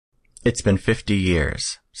It's been 50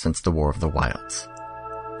 years since the War of the Wilds,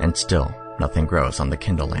 and still nothing grows on the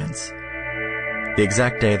Kindlelands. The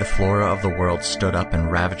exact day the flora of the world stood up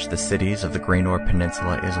and ravaged the cities of the Graynor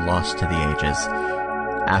Peninsula is lost to the ages.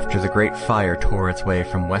 After the Great Fire tore its way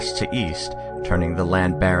from west to east, turning the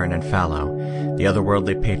land barren and fallow, the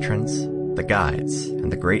otherworldly patrons, the guides,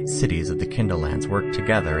 and the great cities of the Kindlelands worked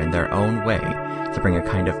together in their own way to bring a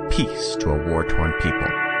kind of peace to a war-torn people.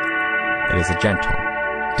 It is a gentle,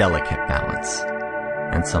 delicate balance,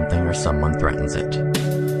 and something or someone threatens it.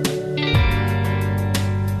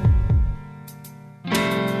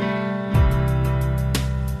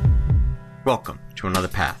 Welcome to Another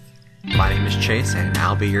Path. My name is Chase, and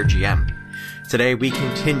I'll be your GM. Today we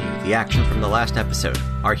continue the action from the last episode.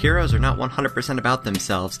 Our heroes are not 100% about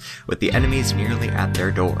themselves, with the enemies nearly at their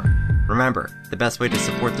door. Remember, the best way to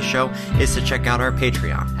support the show is to check out our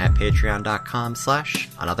Patreon at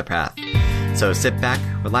patreon.com/anotherpath. So sit back,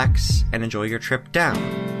 relax, and enjoy your trip down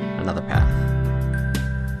another path.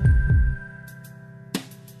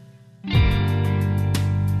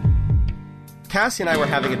 Cassie and I were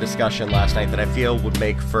having a discussion last night that I feel would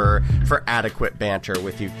make for adequate banter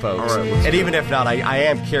with you folks. All right, and even if not, I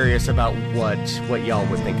am curious about what y'all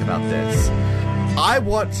would think about this. I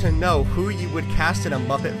want to know who you would cast in a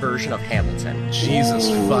Muppet version of Hamilton. Jesus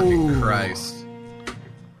fucking Christ.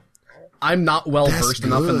 I'm not well versed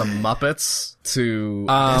enough in the Muppets to...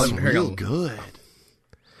 That's real good.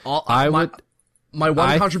 My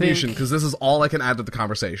one contribution, because this is all I can add to the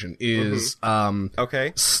conversation, is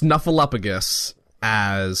Okay. Snuffleupagus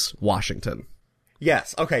as Washington.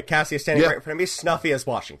 Yes. Okay, Cassie is standing right in front of me. Snuffy as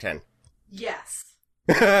Washington. Yes.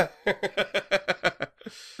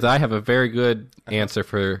 I have a very good answer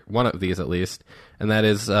for one of these, at least, and that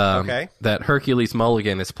is that Hercules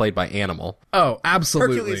Mulligan is played by Animal. Oh,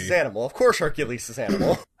 absolutely. Hercules is Animal. Of course Hercules is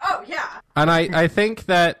Animal. Oh, yeah. And I think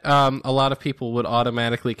that a lot of people would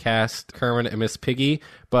automatically cast Kermit and Miss Piggy,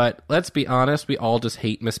 but let's be honest, we all just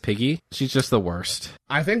hate Miss Piggy. She's just the worst.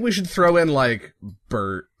 I think we should throw in, like,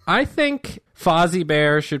 Bert. I think Fozzie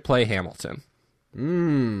Bear should play Hamilton.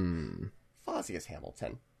 Fozzie is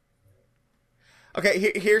Hamilton.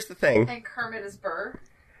 Okay, here's the thing. And Kermit is Burr.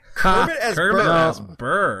 Kermit as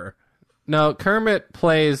Burr. No, Kermit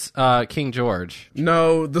plays King George.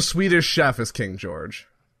 No, the Swedish Chef is King George.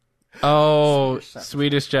 Oh,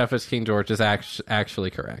 Swedish Chef is King George is actually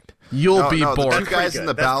correct. You'll be bored. The two guys in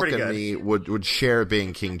the balcony would share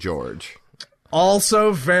being King George.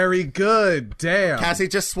 Also very good. Damn. Cassie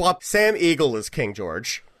just swapped Sam Eagle as King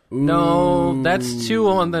George. Ooh. No, that's too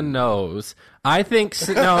on the nose. I think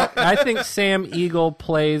Sam Eagle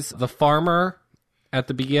plays the farmer at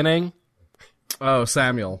the beginning. Oh,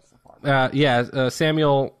 Samuel.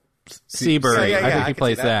 Samuel Seabury. I think he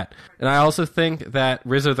plays that. And I also think that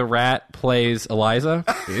Rizzo the Rat plays Eliza.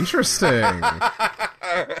 Interesting.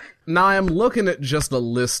 Now I'm looking at just a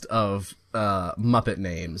list of Muppet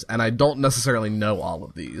names, and I don't necessarily know all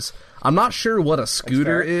of these. I'm not sure what a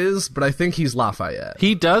Scooter is, but I think he's Lafayette.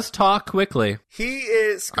 He does talk quickly. He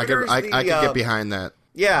is. I could get behind that.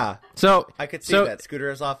 Yeah. So I could see that. Scooter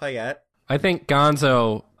is Lafayette. I think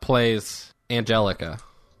Gonzo plays Angelica.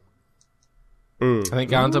 I think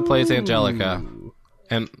Gonzo plays Angelica,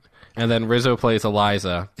 and then Rizzo plays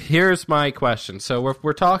Eliza. Here's my question. So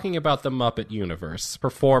we're talking about the Muppet universe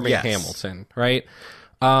performing Hamilton, right?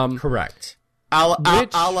 Correct. A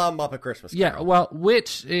la Muppet Christmas Carol. Yeah, well,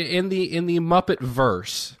 which in the Muppet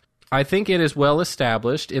verse, I think it is well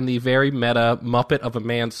established in the very meta Muppet of a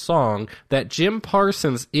Man's Song that Jim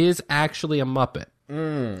Parsons is actually a Muppet.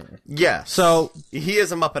 Yes. So he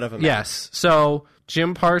is a Muppet of a Man. Yes. So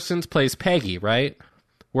Jim Parsons plays Peggy, right?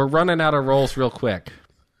 We're running out of roles real quick.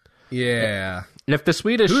 Yeah. If the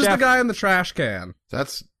Swedish Who's Chef... the guy in the trash can?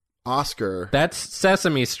 That's Oscar. That's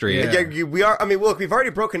Sesame Street. Yeah, we are. I mean, look, we've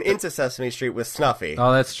already broken into Sesame Street with Snuffy.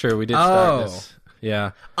 Oh, that's true. We did start this.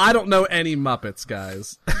 Yeah. I don't know any Muppets,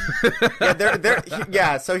 guys.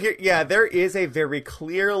 There is a very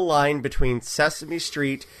clear line between Sesame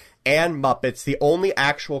Street and Muppets. The only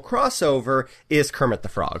actual crossover is Kermit the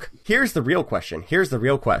Frog. Here's the real question.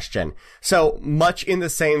 So, much in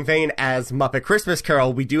the same vein as Muppet Christmas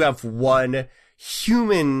Carol, we do have one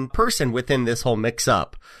human person within this whole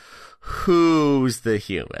mix-up. Who's the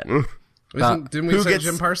human? Didn't we say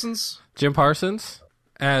Jim Parsons? Jim Parsons?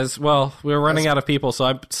 As, well, we were running out of people, so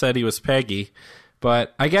I said he was Peggy.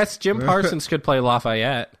 But I guess Jim Parsons could play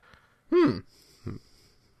Lafayette.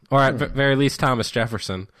 Or at very least Thomas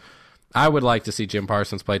Jefferson. I would like to see Jim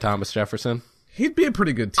Parsons play Thomas Jefferson. He'd be a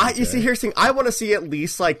pretty good TJ. You see, here's the thing. I want to see at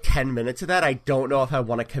least, 10 minutes of that. I don't know if I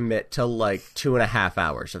want to commit to, 2.5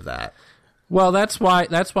 hours of that. Well, that's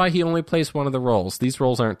why he only plays one of the roles. These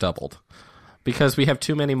roles aren't doubled because we have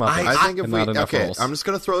too many Muppets. I think if and we not enough okay, roles. I'm just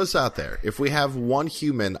gonna throw this out there. If we have one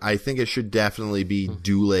human, I think it should definitely be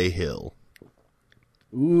Dule Hill.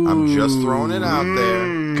 I'm just throwing it out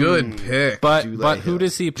there. Good pick. But Dule who Hill.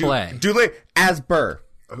 does he play? Dule as Burr.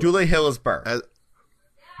 Dule Hill is Burr.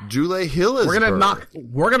 Dule Hill is. we're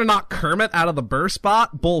Burr. gonna knock Kermit out of the Burr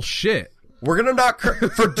spot. Bullshit. We're gonna knock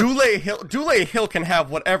for Dule Hill. Dule Hill can have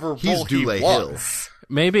whatever role he Dule wants.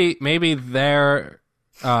 Maybe they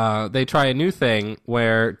try a new thing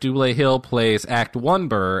where Dule Hill plays Act 1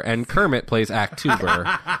 Burr and Kermit plays Act 2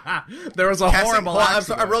 Burr. There was a horrible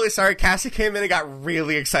accident. I'm really sorry. Cassie came in and got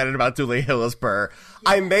really excited about Dule Hill as Burr.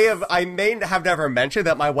 I may have never mentioned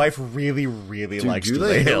that my wife really, really likes Dule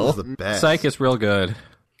Hill. is the best. Psych is real good.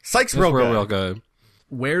 Psych's It's real good.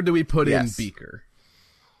 Where do we put Yes. in Beaker?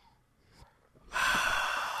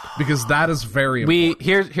 Because that is very We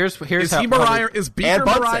important. here's Is how, he how Mariah? we- Is Beaker And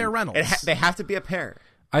Bunsen. Mariah Reynolds? They have to be a pair.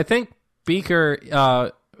 I think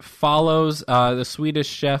Beaker follows the Swedish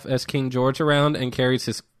chef as King George around and carries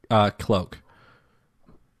his cloak.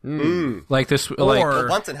 Like this, Or- like Well,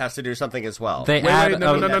 Bunsen has to do something as well. they Wait, add.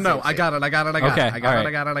 no. That's I got it. Okay, I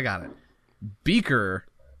got it. Beaker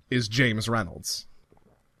is James Reynolds.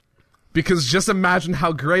 Because just imagine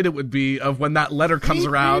how great it would be of when that letter comes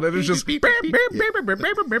around and it's just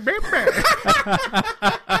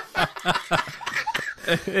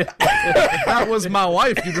that was my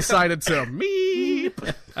wife. You decided to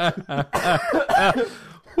meep.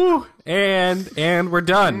 And we're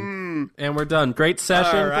done. And we're done. Great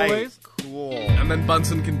session, All right. boys. Cool. And then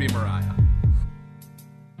Bunsen can be Mariah.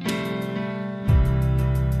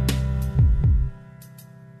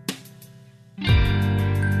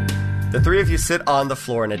 The three of you sit on the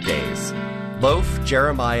floor in a daze. Loaf,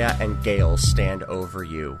 Jeremiah, and Gale stand over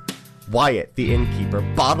you. Wyatt, the innkeeper,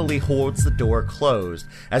 bodily holds the door closed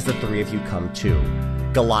as the three of you come to.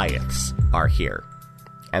 Goliaths are here,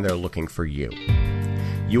 and they're looking for you.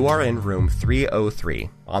 You are in room 303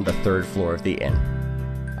 on the third floor of the inn.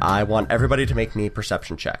 I want everybody to make me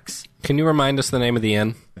perception checks. Can you remind us the name of the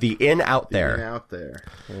inn? The inn out there. out there.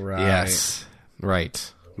 Right. Yes.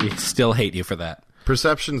 Right. We still hate you for that.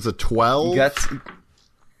 Perception's a 12.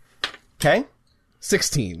 Okay?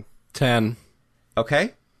 16. 10.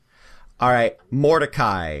 Okay? All right,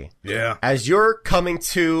 Mordecai. Yeah. As you're coming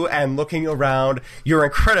to and looking around, your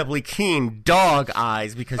incredibly keen dog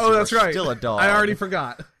eyes, because Oh, you that's are right. still a dog. I already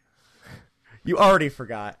forgot. You already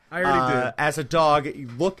forgot. I already did. As a dog, you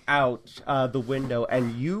look out the window,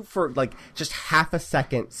 and you, for like just half a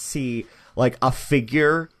second, see like a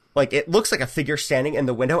figure. Like it looks like a figure standing in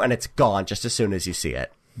the window, and it's gone just as soon as you see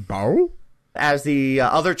it. Bo? As the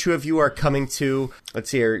other two of you are coming to, let's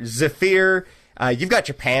see here, Zephyr, you've got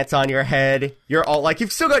your pants on your head. You're all like,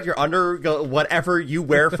 you've still got your whatever you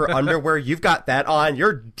wear for underwear. You've got that on.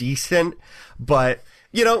 You're decent, but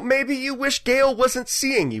you know, maybe you wish Gale wasn't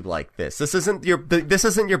seeing you like this. This isn't your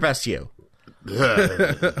best you.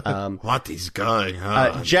 What is going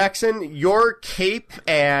on? Jackson, your cape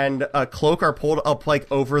and cloak are pulled up like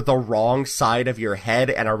over the wrong side of your head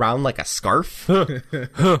and around like a scarf.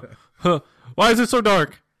 Why is it so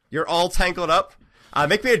dark? You're all tangled up.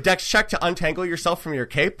 Make me a dex check to untangle yourself from your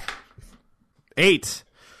cape. 8.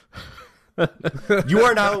 You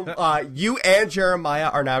are now, you and Jeremiah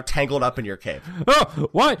are now tangled up in your cape. Oh,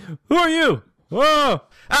 why? Who are you? Oh,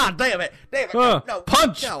 Ah, damn it. No,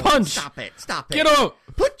 punch. Stop it. Get out.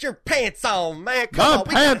 Put your pants on, man. Come My on. We got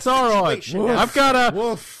a pants are on. situation now. I've got a.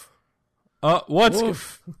 Woof. What's?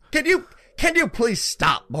 Woof. Can you please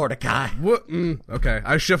stop, Mordecai? What? Okay,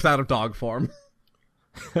 I shift out of dog form.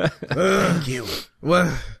 Thank you.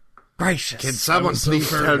 What? Gracious. Can someone so please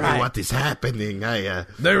tell me right. what is happening?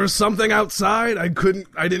 There was something outside. I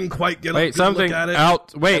didn't quite get a Wait, good look something at it.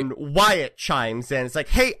 out. Wait. And Wyatt chimes in. It's like,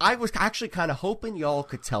 hey, I was actually kind of hoping y'all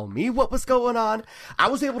could tell me what was going on. I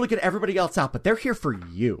was able to get everybody else out, but they're here for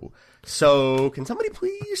you. So, can somebody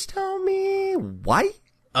please tell me why?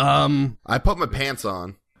 I put my pants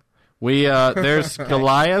on. There's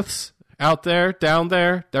Goliaths out there, down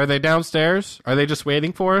there. Are they downstairs? Are they just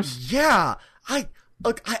waiting for us? Yeah, I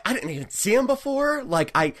didn't even see them before. Like,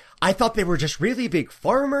 I thought they were just really big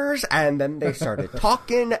farmers, and then they started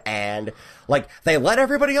talking, and, like, they let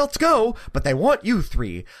everybody else go, but they want you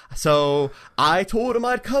three. So, I told them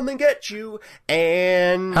I'd come and get you,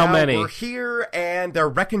 and How now many? we're here, and they're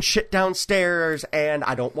wrecking shit downstairs, and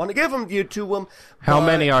I don't want to give you to them. How but,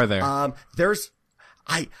 many are there? I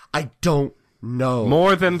don't know.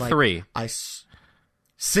 More than Like, 3.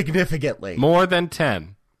 Significantly. More than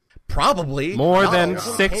 10. Probably. More No, than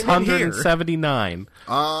someone came in here. 679.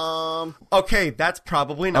 Okay, that's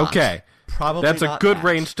probably not. Okay. probably That's a not good that.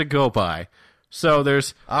 range to go by. So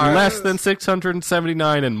there's less than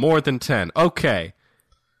 679 and more than 10. Okay.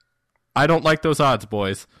 I don't like those odds,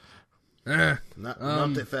 boys. Not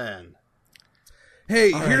a fan.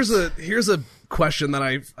 Hey, here's a question that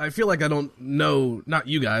I feel like I don't know. Not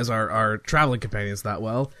you guys, our traveling companions that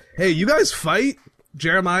well. Hey, you guys fight?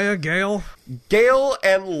 Jeremiah, Gale? Gale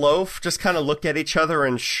and Loaf just kind of look at each other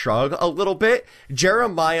and shrug a little bit.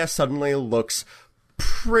 Jeremiah suddenly looks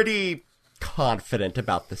pretty confident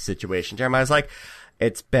about the situation. Jeremiah's like,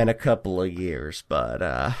 it's been a couple of years, but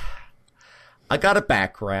I got a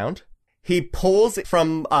background. He pulls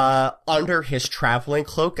from under his traveling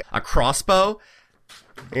cloak a crossbow.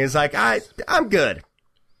 He's like, I'm good.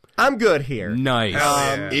 I'm good here. Nice.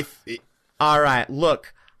 All right,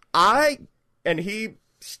 look, and he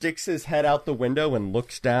sticks his head out the window and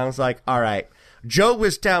looks down. He's like, all right, Joe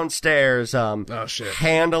was downstairs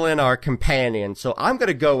handling our companion, so I'm going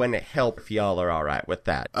to go and help if y'all are all right with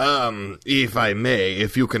that. If I may,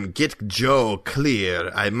 if you can get Joe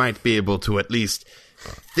clear, I might be able to at least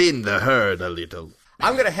thin the herd a little.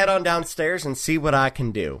 I'm going to head on downstairs and see what I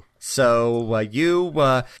can do. So,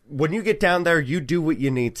 when you get down there, you do what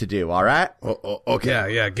you need to do, all right?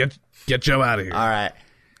 Okay. Yeah, get Joe out of here. All right.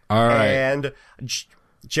 And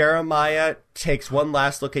Jeremiah takes one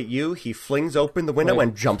last look at you. He flings open the window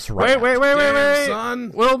and jumps right out. Wait, Damn,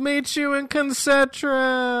 son. We'll meet you in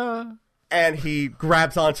Concentra. And he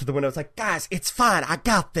grabs onto the window. It's like, guys, it's fine. I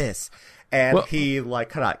got this. And he,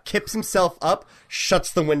 kind of kips himself up,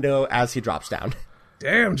 shuts the window as he drops down.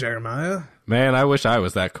 Damn, Jeremiah. Man, I wish I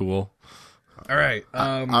was that cool. All right.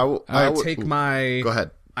 I take my... Go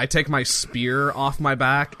ahead. I take my spear off my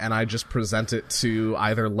back and I just present it to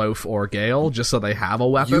either Loaf or Gale, just so they have a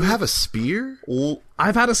weapon. You have a spear?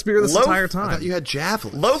 I've had a spear this Loaf? entire I time. thought you had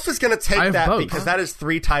javelins. Loaf is going to I take have that both. because that is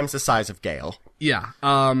 3 times the size of Gale. Yeah.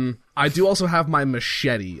 I do also have my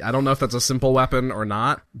machete. I don't know if that's a simple weapon or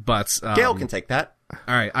not, but Gale can take that.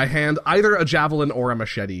 All right. I hand either a javelin or a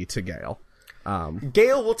machete to Gale.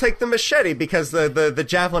 Gale will take the machete because the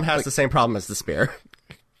javelin has the same problem as the spear.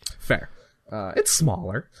 Fair. It's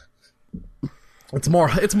smaller. It's more.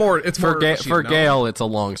 For Gale, it's a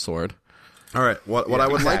longsword. All right. What I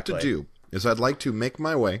would like to exactly. do is I'd like to make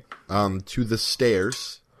my way to the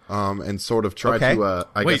stairs and sort of try Okay. to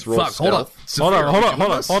I Wait, guess roll fuck, hold stealth.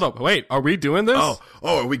 up. Hold up. Wait, are we doing this? Oh,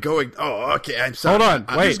 are we going? Oh, okay. I'm sorry. Hold on.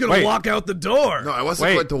 I'm Wait, just Gonna walk out the door. No, I wasn't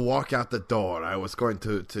Wait. going to walk out the door. I was going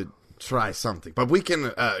to try something. But we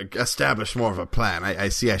can establish more of a plan. I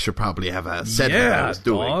see I should probably have said what I was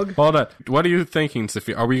doing. Dog. Hold on. What are you thinking,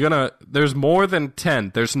 Sophia? Are we gonna... There's more than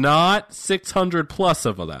 10. There's not 600 plus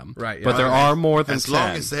of them. Right, yeah. But there are more than As 10. long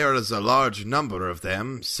as there is a large number of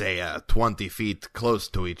them, say 20 feet close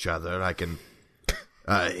to each other, I can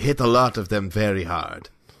hit a lot of them very hard.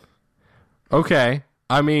 Okay.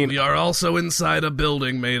 I mean... We are also inside a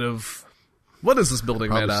building made of... What is this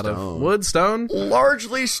building Probably made out of? stone. Wood, stone?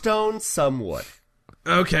 Largely stone, some wood.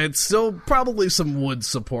 Okay, it's still probably some wood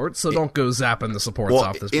support, so don't go zapping the supports Well,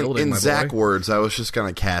 off this building, in my Zach boy. words, I was just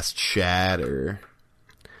going to cast Shatter.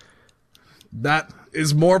 That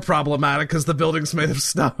is more problematic because the building's made of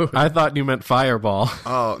stone. I thought you meant fireball.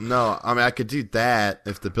 Oh, no. I mean, I could do that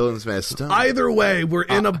if the building's made of stone. Either way, we're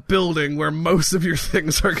in a building where most of your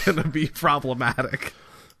things are going to be problematic.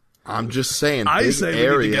 I'm just saying, I big say we need to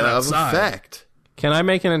area get of outside. effect. Can I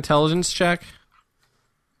make an intelligence check?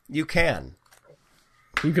 You can.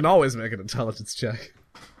 You can always make an intelligence check.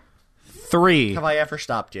 3. Have I ever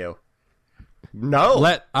stopped you? No.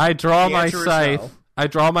 I draw The my answer is scythe. no. I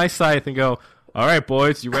draw my scythe and go, all right,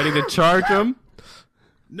 boys, you ready to charge them?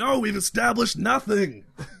 No, we've established nothing.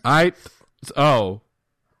 Oh,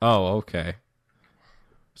 okay.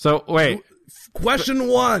 So, wait. Question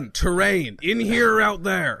 1, terrain. In here or out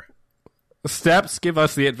there? Steps give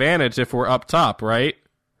us the advantage if we're up top, right?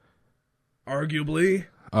 Arguably.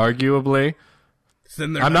 Arguably.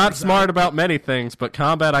 Thin their I'm not numbers smart out. about many things, but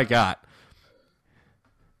combat I got.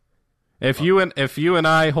 If you and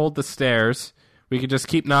I hold the stairs, we can just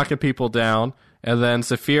keep knocking people down, and then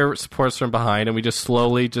Saphir supports from behind, and we just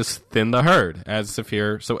slowly just thin the herd, as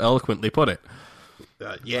Saphir so eloquently put it.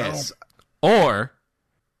 Yes. Or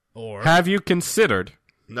Or have you considered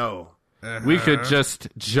No. we could just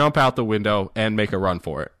jump out the window and make a run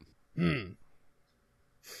for it?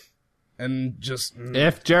 and just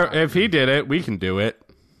If he did it, we can do it.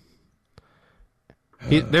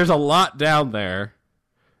 There's a lot down there,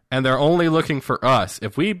 and they're only looking for us.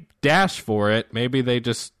 If we dash for it, maybe they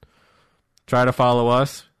just try to follow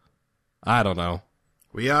us. I don't know.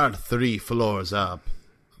 We are 3 floors up.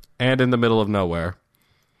 And in the middle of nowhere.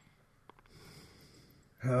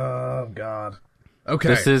 Oh God. Okay.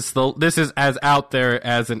 This is as out there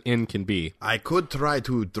as an inn can be. I could try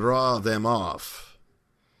to draw them off.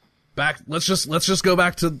 Let's just go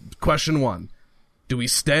back to question 1. Do we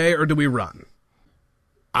stay or do we run?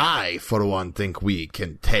 I, for one, think we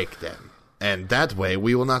can take them. And that way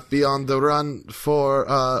we will not be on the run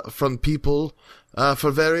from people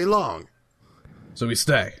for very long. So we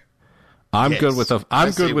stay. I'm Yes. good with a I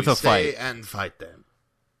say good with we a stay fight. and fight them.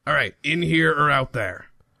 All right, in here or out there?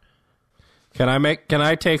 Can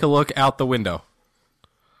I take a look out the window?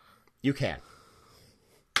 You can.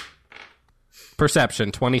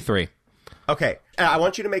 Perception 23. Okay, I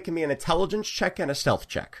want you to make me an intelligence check and a stealth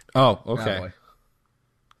check. Oh, okay. boy.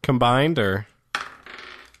 Combined or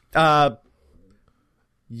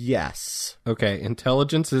Yes. okay?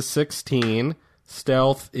 Intelligence is 16.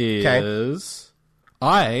 Stealth is.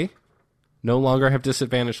 I no longer have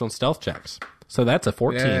disadvantage on stealth checks, so that's a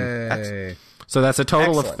 14. Yay. So that's a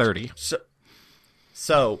total of Excellent. 30.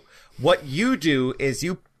 So what you do is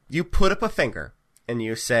you put up a finger and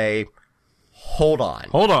you say, "Hold on."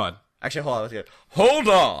 Hold on. Actually, hold on. Let's get hold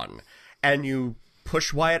on. And you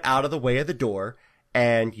push Wyatt out of the way of the door,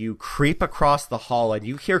 and you creep across the hall, and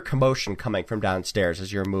you hear commotion coming from downstairs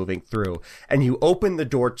as you're moving through. And you open the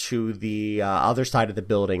door to the other side of the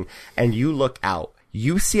building, and you look out.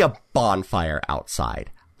 You see a bonfire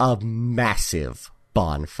outside. A massive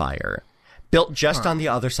bonfire. Built just on the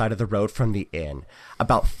other side of the road from the inn.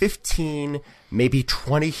 About 15, maybe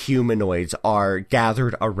 20 humanoids are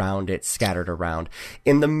gathered around it, scattered around.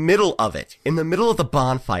 In the middle of it, in the middle of the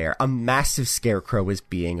bonfire, a massive scarecrow is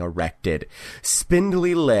being erected.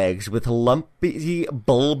 Spindly legs with lumpy,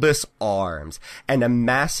 bulbous arms, and a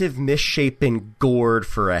massive misshapen gourd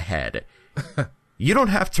for a head. You don't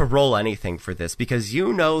have to roll anything for this because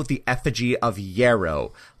you know the effigy of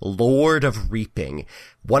Yarrow, Lord of Reaping,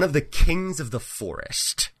 one of the kings of the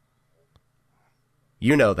forest.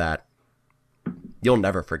 You know that. You'll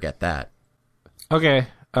never forget that. Okay.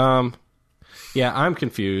 Yeah, I'm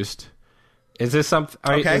confused. Is this something?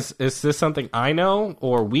 Okay. Is this something I know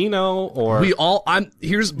or we know or We all.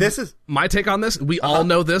 This is my take on this. We all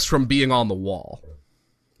know this from being on the wall.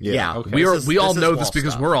 yeah. okay. We all know wall this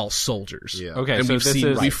because stuff. we're all soldiers. Yeah. Okay, and so we've this seen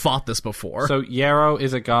is- we fought this before. So Yarrow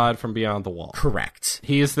is a god from beyond the wall. Correct.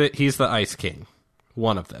 He's the Ice King,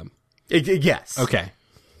 one of them. Yes. Okay.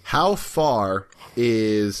 How far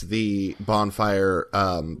is the bonfire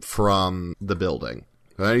from the building?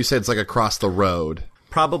 I know you said it's like across the road.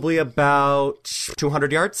 Probably about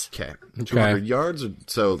 200 yards. Okay. 200 yards?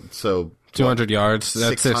 So 200 yards.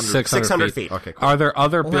 That's 600 600 feet. feet. Okay, cool. Are there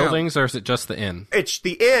other yeah. buildings or is it just the inn? It's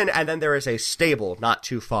the inn, and then there is a stable not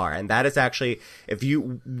too far, and that is actually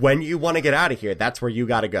when you want to get out of here, that's where you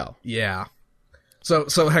got to go. yeah. So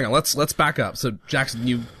hang on. Let's back up. So Jackson,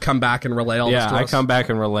 you come back and relay all this Yeah, to I us? come back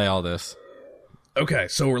and relay all this. Okay,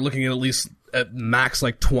 so we're looking at least at max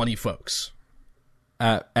like 20 folks.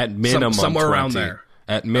 At minimum somewhere 20. around there.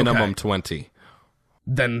 At minimum Okay. 20.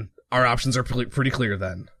 Then our options are pretty clear.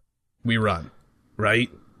 Then we run, right?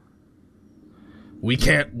 We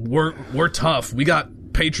can't. We're tough. We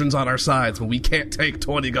got patrons on our sides, but we can't take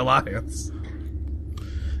 20 Goliaths.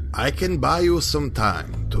 I can buy you some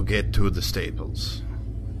time to get to the stables,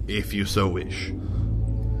 if you so wish.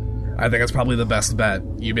 I think that's probably the best bet.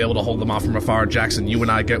 You'd be able to hold them off from afar. Jackson, you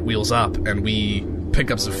and I get wheels up, and we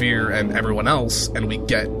pick up Zafir and everyone else, and we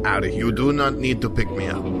get out of here. You do not need to pick me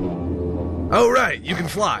up. Oh, right. You can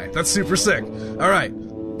fly. That's super sick. All right.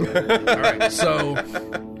 All right. So,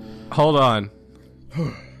 Hold on.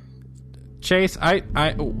 Chase, I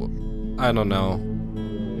don't know.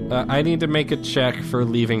 I need to make a check for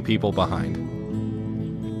leaving people behind.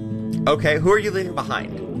 Okay, who are you leaving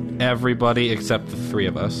behind? Everybody except the three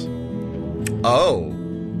of us. Oh,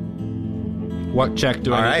 What check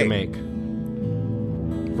do I All need to right. make?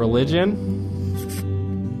 Religion?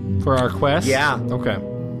 For our quest? Yeah. Okay.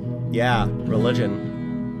 yeah, religion.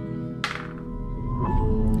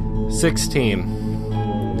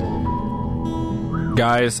 16.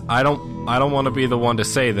 Guys, I don't want to be the one to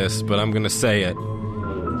say this, but I'm going to say it.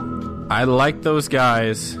 I like those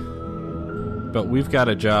guys, but we've got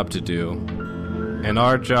a job to do. And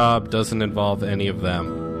our job doesn't involve any of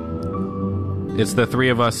them. It's the three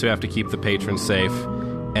of us who have to keep the patrons safe.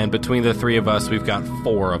 And between the three of us, we've got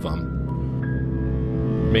 4 of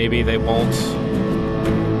them. Maybe they won't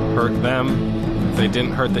hurt them. If they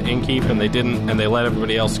didn't hurt the innkeep and they let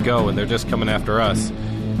everybody else go and they're just coming after us.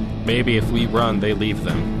 Maybe if we run, they leave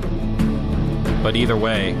them. But either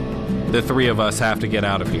way, the 3 of us have to get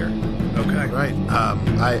out of here. okay. Right.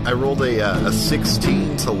 I rolled a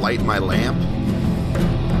 16 to light my lamp.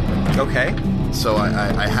 Okay. So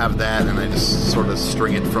I have that, and I just sort of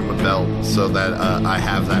string it from a belt so that I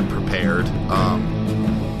have that prepared.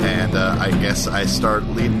 And I guess I start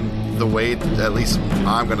leading the way. At least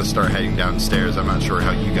I'm going to start heading downstairs. I'm not sure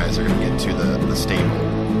how you guys are going to get to the stable.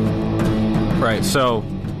 Right, so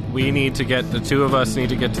we need to get, the two of us need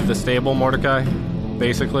to get to the stable, Mordecai,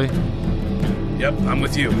 basically? Yep, I'm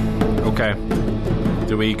with you. Okay.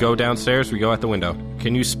 Do we go downstairs? We go out the window.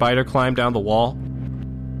 Can you spider climb down the wall?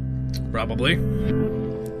 Probably.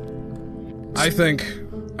 I think...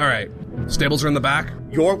 Alright, stables are in the back.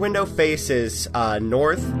 Your window faces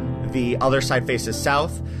north. The other side faces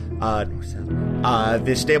south.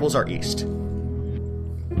 The stables are east.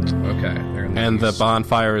 Okay. They're in And the east.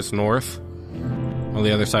 bonfire is north? On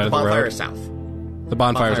the other side of the road? Bonfire is south. The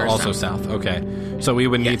bonfire is Bonfire is also south. Okay. So we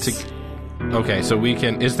would need Yes. to... Okay, so we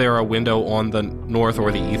can... Is there a window on the north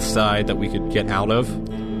or the east side that we could get out of?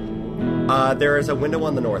 There is a window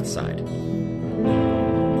on the north side.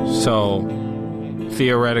 So,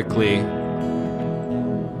 theoretically...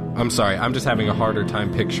 I'm sorry, I'm just having a harder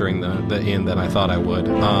time picturing the inn than I thought I would.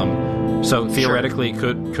 So, theoretically,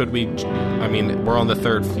 could we... I mean, we're on the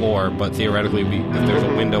third floor, but theoretically, if there's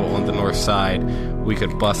a window on the north side, we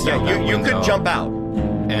could bust out that you window could jump out.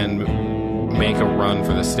 and make a run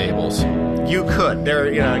for the stables. You could.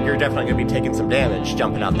 You're definitely going to be taking some damage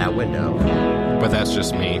jumping out that window. But that's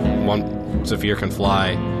just me. One Zephyr can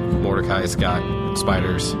fly. Mordecai's got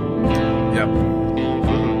spiders. Yep.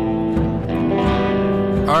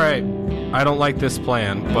 Alright. I don't like this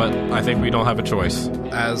plan, but I think we don't have a choice.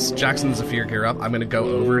 As Jackson and Zephyr gear up, I'm going to go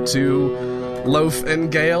over to Loaf and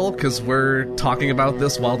Gale, because we're talking about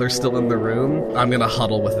this while they're still in the room. I'm going to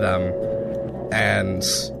huddle with them, and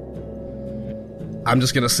I'm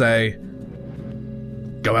just going to say,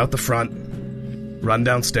 go out the front, run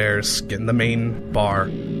downstairs, get in the main bar,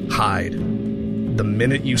 hide. The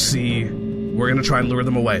minute you see... We're going to try and lure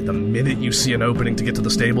them away. The minute you see an opening to get to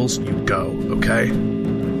the stables, you go, okay?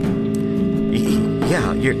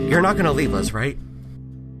 Yeah, you're not going to leave us, right?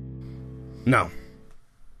 No.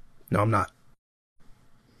 No, I'm not.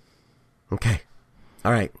 Okay.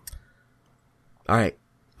 All right.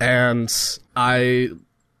 And I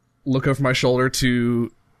look over my shoulder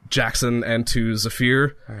to Jackson and to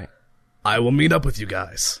Zephyr. All right. I will meet up with you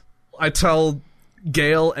guys. I tell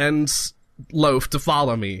Gale and Loaf to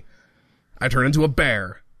follow me. I turn into a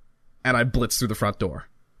bear, and I blitz through the front door.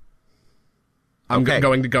 I'm Okay.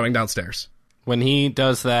 going downstairs. When he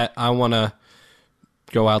does that, I want to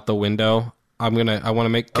go out the window. I want to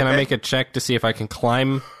make... Can I Okay. make a check to see if I can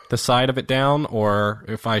climb the side of it down, or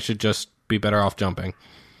if I should just be better off jumping?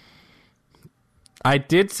 I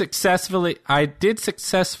did successfully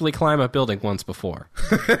climb a building once before.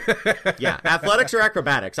 Yeah, athletics or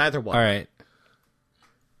acrobatics, either one. All right.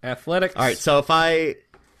 Athletics. All right, so if I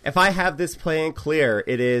have this plan clear,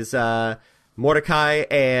 it is Mordecai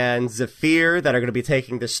and Zephyr that are going to be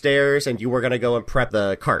taking the stairs, and you were going to go and prep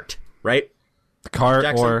the cart, right? Cart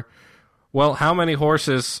Jackson? or... Well, how many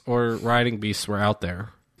horses or riding beasts were out there?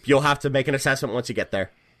 You'll have to make an assessment once you get there.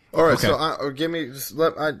 All right, Okay. so give me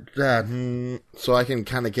so I can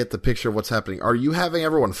kind of get the picture of what's happening. Are you having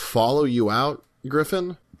everyone follow you out,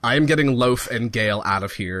 Griffin? I am getting Loaf and Gale out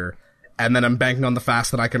of here, and then I'm banking on the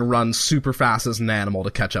fast that I can run super fast as an animal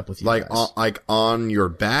to catch up with you Like guys. on your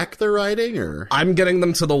back they're riding, or I'm getting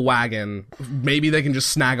them to the wagon. Maybe they can just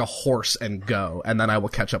snag a horse and go, and then I will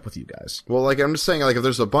catch up with you guys. well, like I'm just saying, like if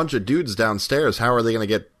there's a bunch of dudes downstairs, how are they going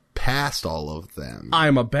to get past all of them?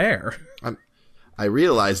 I'm a bear. I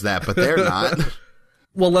realize that, but they're not.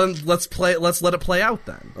 Well, let's let it play out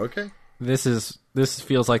then. Okay. This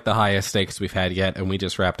feels like the highest stakes we've had yet, and we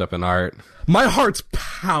just wrapped up an art. My heart's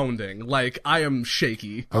pounding. Like, I am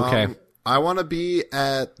shaky. Okay. I want to be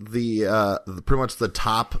at the pretty much the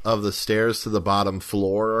top of the stairs to the bottom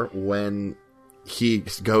floor when he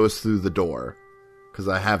goes through the door, because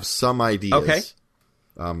I have some ideas. Okay.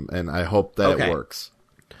 And I hope that Okay. it works.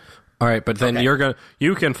 All right, but then Okay.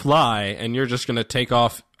 you can fly, and you're just gonna take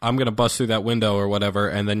off. I'm gonna bust through that window or whatever,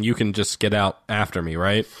 and then you can just get out after me,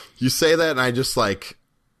 right? You say that, and I just like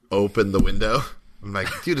open the window. I'm like,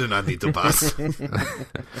 you do not need to bust.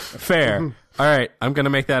 Fair. All right, I'm gonna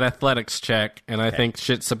make that athletics check, and I think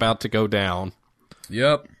shit's about to go down.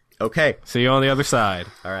 Yep. Okay. See you on the other side.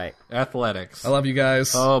 All right. Athletics. I love you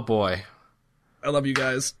guys. Oh boy. I love you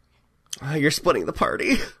guys. You're splitting the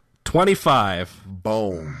party. 25.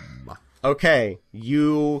 Boom. Okay.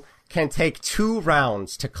 You can take 2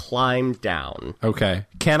 rounds to climb down. Okay.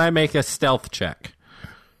 Can I make a stealth check?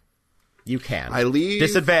 You can. I leave.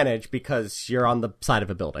 Disadvantage because you're on the side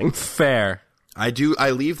of a building. Fair. I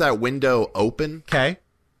leave that window open, Okay.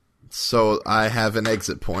 so I have an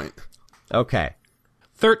exit point. Okay.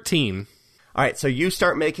 13. All right, so you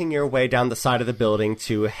start making your way down the side of the building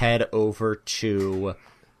to head over to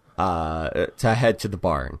head to the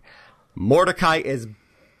barn. Mordecai is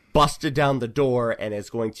busted down the door and is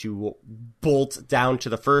going to bolt down to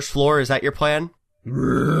the first floor. Is that your plan?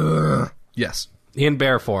 Yes. In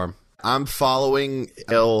bear form. I'm following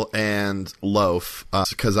Il and Loaf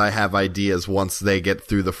because I have ideas once they get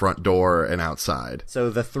through the front door and outside. So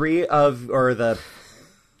the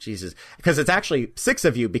Jesus, because it's actually 6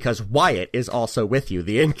 of you because Wyatt is also with you,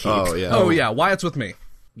 the innkeep. Oh, yeah. Oh, yeah. Wyatt's with me.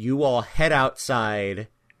 You all head outside,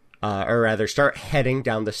 or rather start heading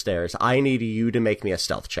down the stairs. I need you to make me a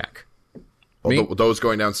stealth check. Oh, those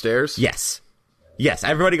going downstairs? Yes. Yes,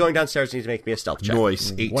 everybody going downstairs needs to make me a stealth check.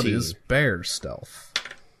 Noise, 18. What is bear stealth?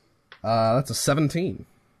 That's a 17.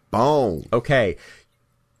 Boom. Okay.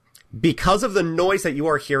 Because of the noise that you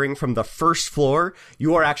are hearing from the first floor,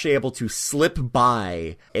 you are actually able to slip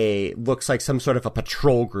by looks like some sort of a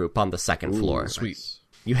patrol group on the second floor. Sweet.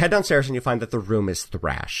 You head downstairs and you find that the room is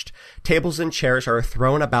thrashed. Tables and chairs are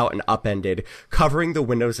thrown about and upended, covering the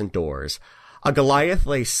windows and doors. A Goliath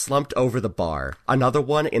lay slumped over the bar, another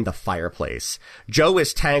one in the fireplace. Joe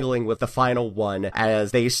is tangling with the final one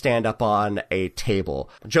as they stand up on a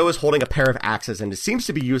table. Joe is holding a pair of axes and seems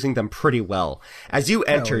to be using them pretty well. As you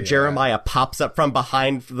enter, Jeremiah pops up from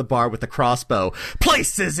behind the bar with a crossbow.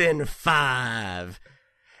 Places in 5!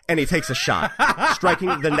 And he takes a shot,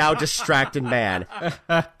 striking the now distracted man.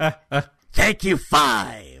 Thank you,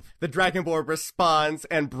 5! The Dragonborn responds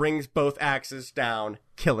and brings both axes down,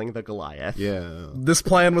 killing the Goliath. Yeah. This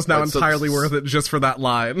plan was now Right, so- entirely worth it just for that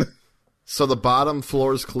line. So the bottom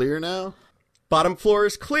floor is clear now? Bottom floor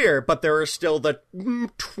is clear, but there are still the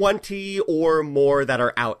 20 or more that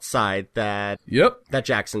are outside that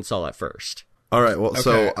Jackson saw at first. All right, well, Okay,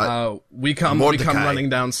 so... we come Mordecai. running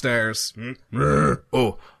downstairs. Bear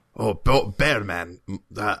man.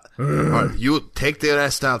 All right, you take the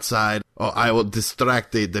rest outside. I will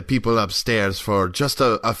distract the people upstairs for just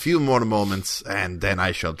a few more moments, and then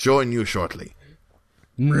I shall join you shortly.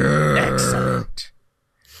 Excellent.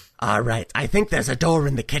 All right, I think there's a door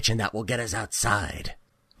in the kitchen that will get us outside.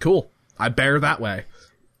 Cool. I bear that way.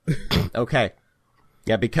 Okay.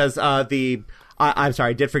 Yeah, because I'm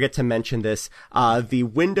sorry, I did forget to mention this. The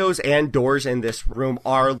windows and doors in this room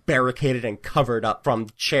are barricaded and covered up from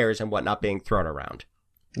chairs and whatnot being thrown around.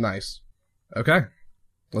 Nice. Okay.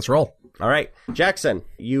 Let's roll. All right, Jackson,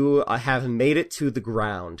 you have made it to the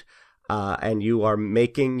ground, and you are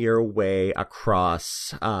making your way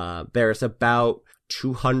across. There's about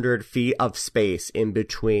 200 feet of space in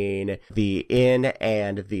between the inn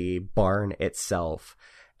and the barn itself,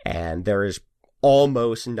 and there is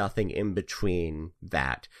almost nothing in between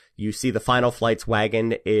that. You see the Final Flight's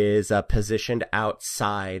wagon is positioned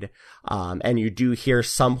outside, and you do hear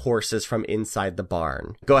some horses from inside the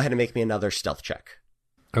barn. Go ahead and make me another stealth check.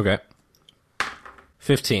 Okay.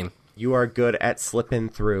 15. You are good at slipping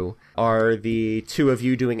through. Are the two of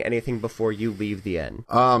you doing anything before you leave the inn?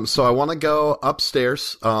 So I want to go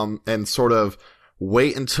upstairs, and sort of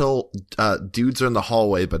wait until, dudes are in the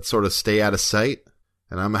hallway, but sort of stay out of sight.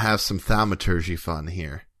 And I'm gonna have some thaumaturgy fun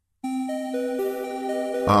here.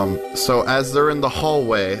 So as they're in the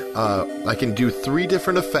hallway, I can do 3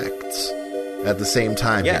 different effects at the same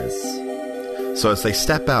time. Yes. Here. So as they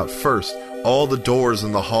step out first, all the doors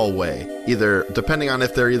in the hallway, either depending on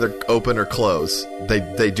if they're either open or closed,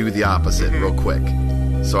 they do the opposite real quick.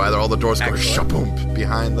 So either all the doors go shaboom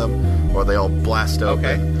behind them, or they all blast open.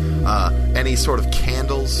 Okay. Any sort of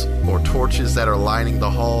candles or torches that are lining the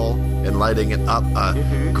hall and lighting it up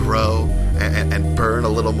grow and burn a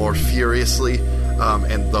little more furiously,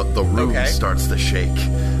 and the room starts to shake.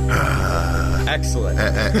 Excellent.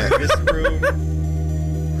 This room...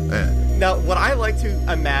 Now, what I like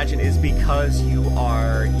to imagine is because you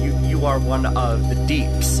are one of the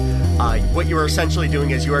deeps, what you are essentially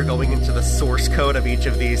doing is you are going into the source code of each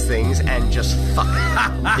of these things and just fucking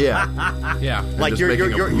them. Yeah. Yeah. Like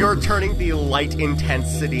you're turning the light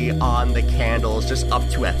intensity on the candles just up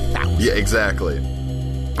to 1,000. Yeah, exactly.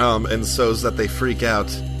 And so that they freak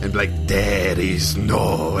out and be like, there is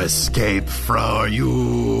no escape for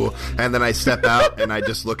you. And then I step out and I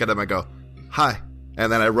just look at them and go, hi. And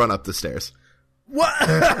then I run up the stairs. What?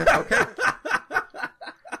 Okay.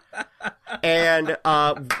 And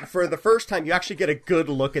for the first time, you actually get a good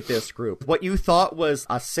look at this group. What you thought was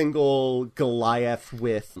a single Goliath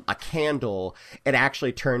with a candle, it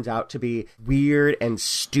actually turns out to be weird and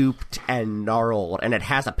stooped and gnarled, and it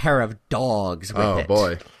has a pair of dogs with it. Oh,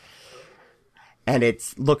 boy. And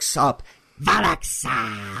it looks up,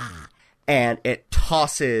 Valaxa! And it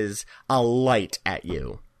tosses a light at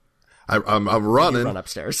you. I'm running. You run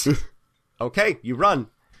upstairs. Okay, you run.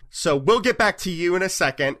 So we'll get back to you in a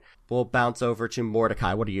second. We'll bounce over to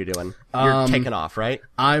Mordecai. What are you doing? You're taking off, right?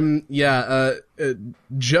 Joe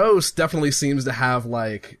definitely seems to have,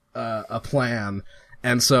 like, a plan,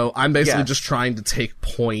 and so I'm basically just trying to take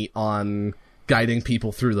point on guiding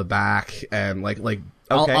people through the back, and, okay.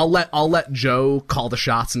 I'll let Joe call the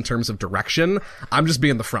shots in terms of direction. I'm just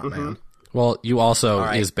being the front man. Well, you also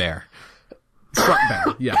is bear. Front bear,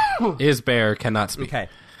 yeah. Is bear, cannot speak. Okay.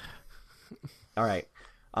 All right.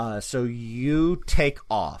 So you take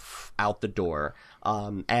off out the door,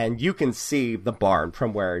 and you can see the barn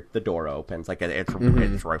from where the door opens. Like,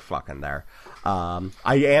 it's right fucking there. I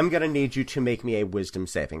am going to need you to make me a wisdom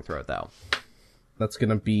saving throw, though. That's going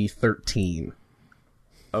to be 13.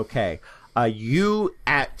 Okay. You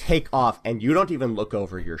take off, and you don't even look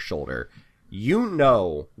over your shoulder. You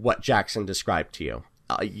know what Jackson described to you.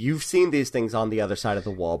 You've seen these things on the other side of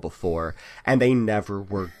the wall before, and they never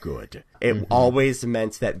were good. It always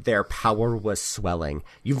meant that their power was swelling.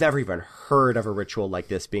 You've never even heard of a ritual like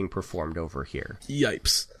this being performed over here.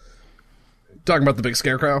 Yipes. Talking about the big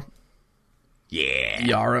scarecrow? Yeah.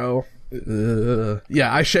 Yarrow.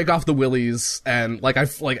 Yeah, I shake off the willies, and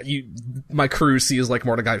my crew sees like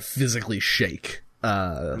Mordecai physically shake.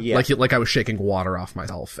 Like I was shaking water off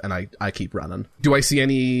myself, and I keep running. Do I see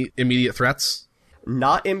any immediate threats?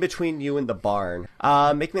 Not in between you and the barn.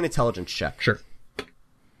 Make me an intelligence check. Sure.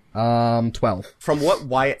 12. From what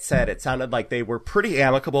Wyatt said, it sounded like they were pretty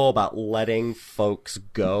amicable about letting folks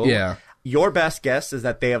go. Yeah. Your best guess is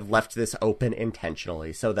that they have left this open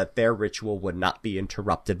intentionally so that their ritual would not be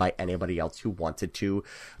interrupted by anybody else who wanted to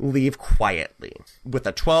leave quietly. With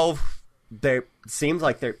a 12, it seems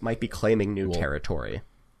like they might be claiming new territory.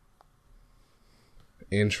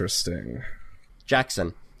 Interesting.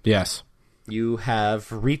 Jackson. Yes. You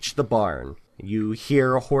have reached the barn. You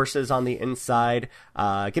hear horses on the inside.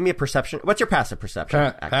 Give me a perception. What's your passive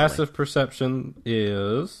perception? Passive perception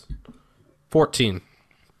is 14.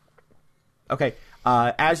 Okay.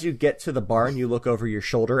 As you get to the barn, you look over your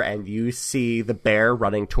shoulder and you see the bear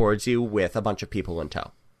running towards you with a bunch of people in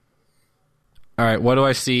tow. All right. What do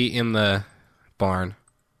I see in the barn?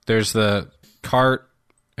 There's the cart,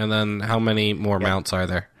 and then how many more mounts are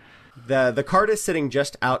there? The cart is sitting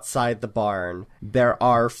just outside the barn. There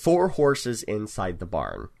are 4 horses inside the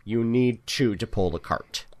barn. You need 2 to pull the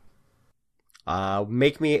cart.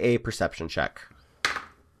 Make me a perception check.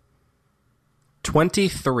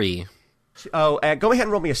 23. Oh, go ahead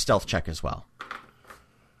and roll me a stealth check as well.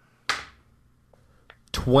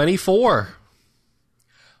 24.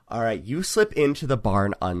 All right, you slip into the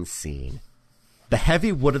barn unseen. The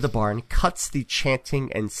heavy wood of the barn cuts the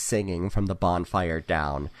chanting and singing from the bonfire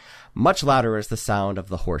down. Much louder is the sound of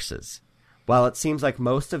the horses. While it seems like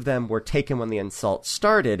most of them were taken when the assault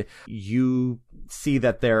started, you see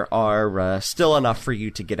that there are still enough for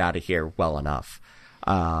you to get out of here well enough.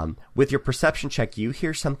 With your perception check, you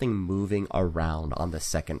hear something moving around on the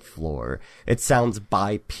second floor. It sounds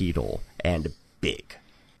bipedal and big.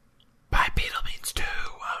 Bipedal means 2.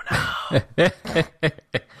 Oh no.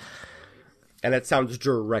 And it sounds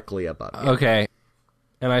directly above you. Okay.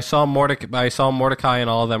 And I saw Mordecai and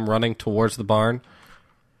all of them running towards the barn.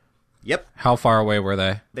 Yep. How far away were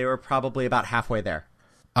they? They were probably about halfway there.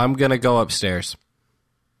 I'm going to go upstairs.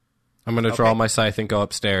 I'm going to draw my scythe and go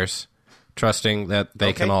upstairs, trusting that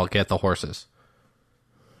they can all get the horses.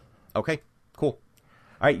 Okay, cool.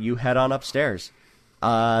 All right, you head on upstairs.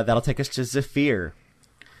 That'll take us to Zephyr.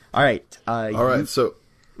 All right. So...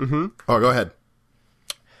 Mm-hmm. Oh, go ahead.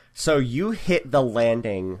 So you hit the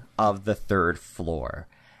landing of the 3rd floor,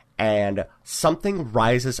 and something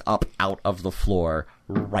rises up out of the floor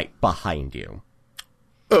right behind you.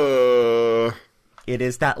 It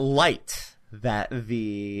is that light that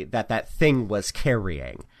that thing was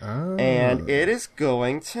carrying. Oh. And it is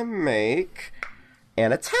going to make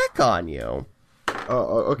an attack on you.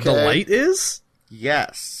 Okay. The light is?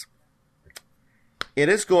 Yes. It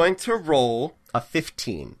is going to roll a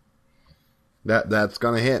 15. That's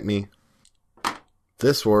gonna hit me.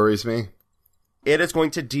 This worries me. It is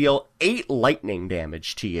going to deal 8 lightning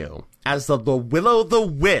damage to you as the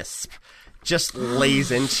will-o'-the-wisp just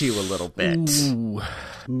lays into you a little bit. Ooh.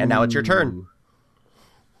 And now it's your turn.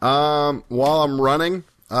 While I'm running,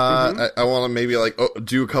 I want to maybe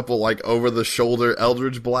do a couple over the shoulder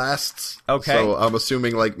Eldritch blasts. Okay. So I'm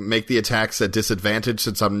assuming make the attacks at disadvantage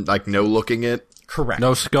since I'm no looking it. Correct.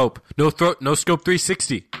 No scope. No scope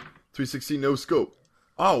 360. 360 no scope.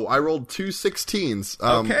 Oh, I rolled 2 16s.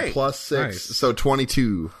 Okay. Plus 6, nice. So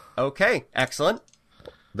 22. Okay, excellent.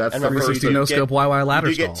 That's and 360 no scope YY ladder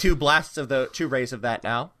You stall. get 2 blasts of 2 rays of that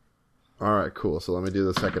now. All right, cool. So let me do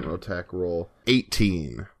the second attack roll.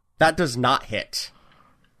 18. That does not hit.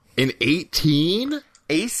 An 18?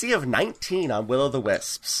 AC of 19 on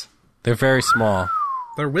Will-o'-the-Wisps. They're very small.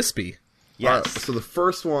 They're wispy. Yes. So the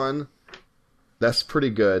first one, that's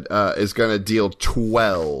pretty good, is going to deal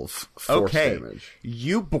 12 force damage.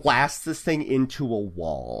 You blast this thing into a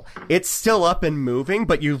wall. It's still up and moving,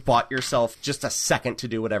 but you've bought yourself just a second to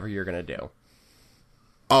do whatever you're going to do.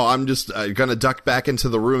 Oh, I'm just going to duck back into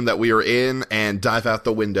the room that we were in and dive out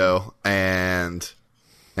the window and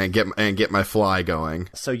get my fly going.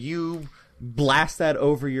 So you blast that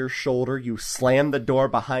over your shoulder, you slam the door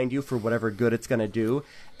behind you for whatever good it's going to do,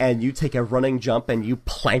 and you take a running jump and you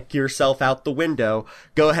plank yourself out the window.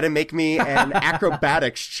 Go ahead and make me an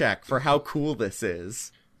acrobatics check for how cool this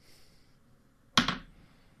is.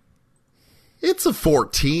 It's a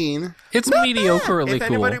 14. It's mediocrely If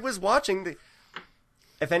cool. anybody was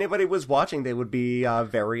watching, they would be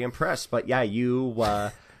very impressed. But yeah, you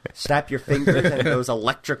snap your fingers and those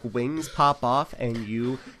electric wings pop off, and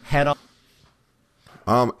you head on.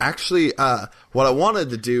 Actually, what I wanted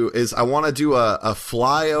to do is I want to do a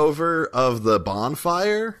flyover of the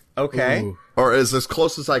bonfire. Okay. Ooh. Or as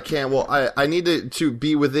close as I can. Well, I need to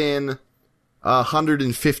be within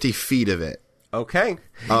 150 feet of it. Okay.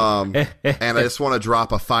 And I just want to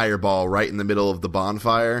drop a fireball right in the middle of the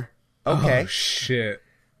bonfire. Okay. Oh, shit.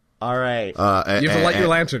 All right. You have to light your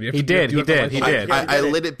lantern. He did. I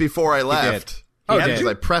lit it before I left. Oh, because did you?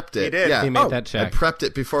 I prepped it. He did. Yeah. He made that check. I prepped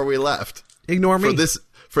it before we left. Ignore me.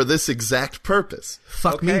 For this exact purpose.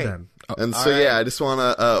 Fuck me Okay. then. And so yeah, I just want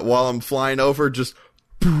to while I'm flying over, just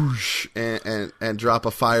boosh and drop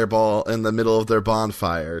a fireball in the middle of their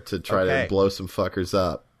bonfire to try Okay. to blow some fuckers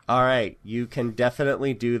up. All right. You can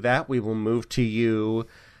definitely do that. We will move to you.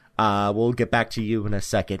 We'll get back to you in a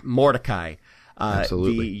second. Mordecai.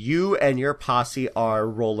 Absolutely. You and your posse are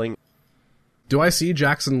rolling. Do I see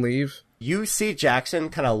Jackson leave? You see Jackson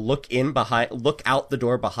kind of look out the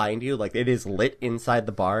door behind you, like it is lit inside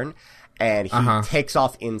the barn, and he takes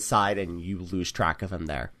off inside, and you lose track of him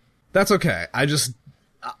there. That's okay. I just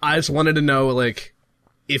wanted to know, like,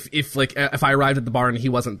 if I arrived at the barn and he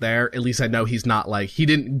wasn't there, at least I know he's not, like, he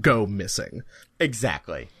didn't go missing.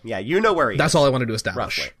 Exactly. Yeah, you know where he That's is. all I wanted to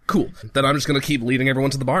establish. Roughly. Cool. Then I'm just gonna keep leading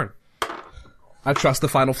everyone to the barn. I trust the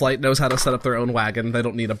Final Flight knows how to set up their own wagon. They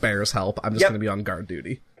don't need a bear's help. I'm just Yep. gonna be on guard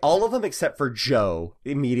duty. All of them except for Joe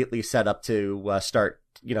immediately set up to start,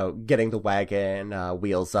 getting the wagon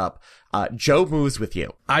wheels up. Joe moves with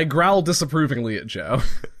you. I growl disapprovingly at Joe.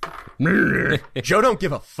 Joe don't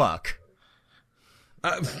give a fuck.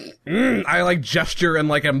 I, like, gesture and,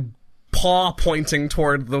 like, am paw pointing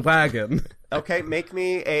toward the wagon. Okay, make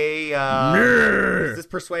me a. Is this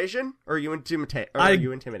persuasion or are you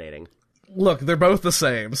intimidating? Look, they're both the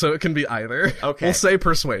same, so it can be either. Okay. We'll say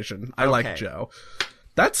persuasion. I like Okay. Joe.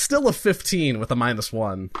 That's still a 15 with a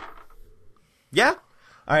 -1. Yeah.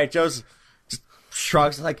 All right, Joe's just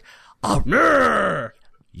shrugs like, "Oh, Brr!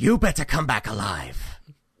 you better come back alive."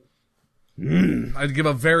 I'd give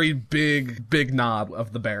a very big nod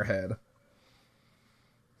of the bear head.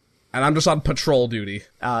 And I'm just on patrol duty.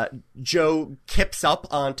 Joe kips up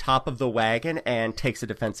on top of the wagon and takes a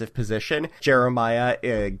defensive position.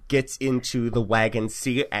 Jeremiah gets into the wagon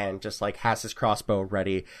seat and just like has his crossbow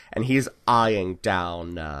ready, and he's eyeing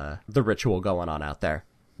down the ritual going on out there.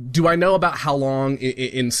 Do I know about how long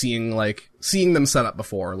in seeing them set up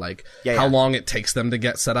before, how long it takes them to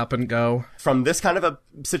get set up and go? From this kind of a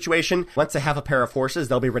situation, once they have a pair of horses,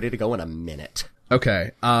 they'll be ready to go in a minute.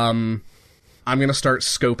 Okay. I'm gonna start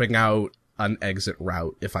scoping out an exit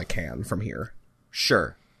route if I can from here.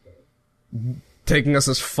 Sure. Taking us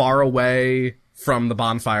as far away from the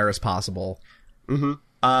bonfire as possible.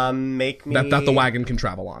 Make me That the wagon can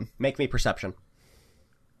travel on. Make me perception.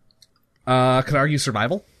 Could I argue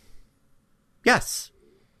survival? Yes.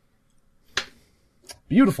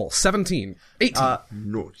 Beautiful. 17. 18.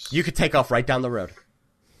 Nice. You could take off right down the road.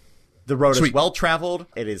 The road is Sweet. well traveled.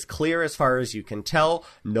 It is clear as far as you can tell.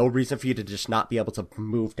 No reason for you to just not be able to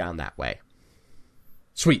move down that way.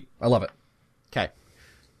 Sweet. I love it. Okay.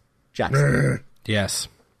 Jackson. Yes.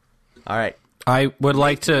 All right. I would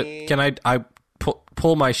like to. me- Can I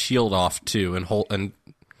pull my shield off too and hold and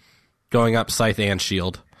going up scythe and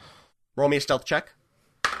shield. Roll me a stealth check.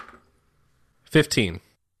 15.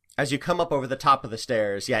 As you come up over the top of the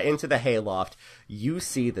stairs, into the hayloft, you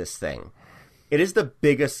see this thing. It is the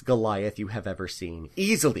biggest Goliath you have ever seen.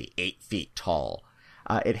 Easily 8 feet tall.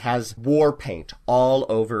 It has war paint all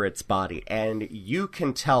over its body, and you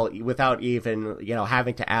can tell without even,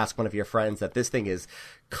 having to ask one of your friends that this thing is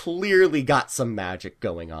clearly got some magic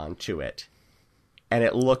going on to it. And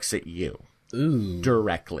it looks at you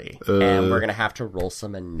directly. And we're going to have to roll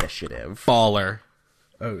some initiative. Baller.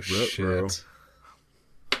 Oh, shit.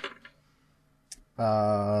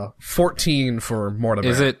 14 for Mortimer.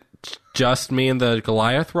 Is it just me and the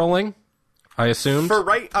Goliath rolling? I assumed. For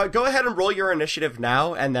go ahead and roll your initiative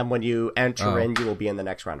now, and then when you enter in, you will be in the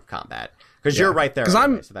next round of combat. Because you're right there,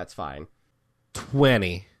 anyway, so that's fine.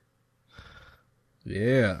 20.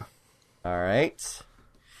 Yeah. All right.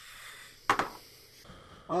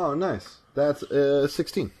 Oh, nice. That's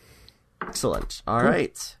 16. Excellent. All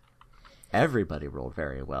right. Everybody rolled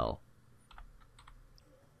very well.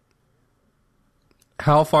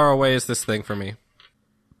 How far away is this thing from me?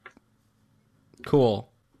 Cool.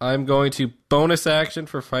 I'm going to bonus action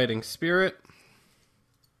for Fighting Spirit,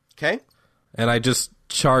 Okay. and I just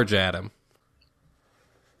charge at him.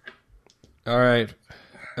 All right.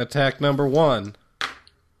 Attack number 1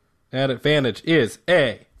 at advantage is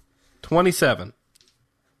a 27.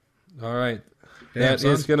 All right. That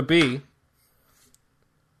is going to be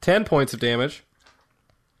 10 points of damage.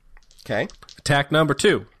 Okay. Attack number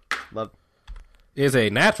 2 Love. is a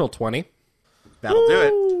natural 20. That'll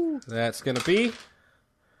do it. That's going to be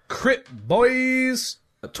Crit, boys!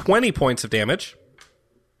 20 points of damage.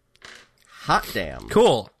 Hot damn.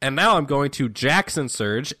 Cool. And now I'm going to Jackson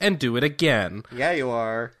Surge and do it again. Yeah, you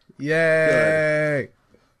are. Yay!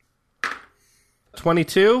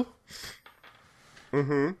 22.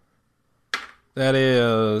 Mm-hmm. That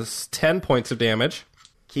is 10 points of damage.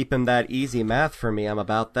 Keeping that easy math for me. I'm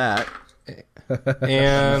about that.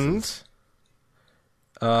 And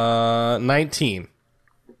 19.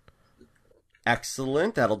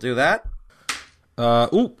 Excellent. That'll do that.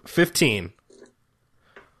 15.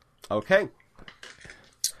 Okay.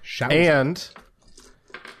 Shout. And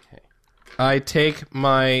I take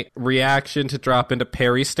my reaction to drop into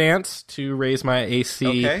parry stance to raise my AC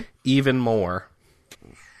Okay. even more.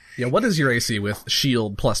 Yeah, what is your AC with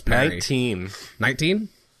shield plus parry? 19. 19?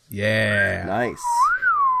 Yeah. Nice.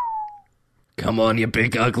 Come on, you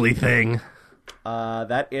big ugly thing.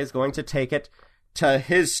 That is going to take it to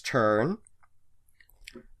his turn.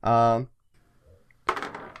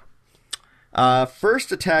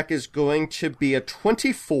 First attack is going to be a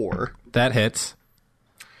 24. That hits.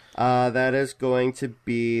 That is going to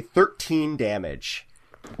be 13 damage.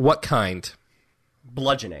 What kind?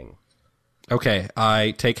 Bludgeoning. Okay,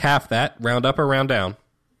 I take half that. Round up or round down?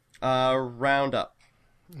 Round up.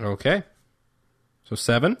 Okay. So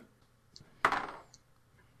 7.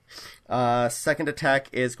 Second attack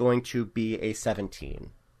is going to be a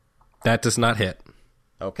 17. That does not hit.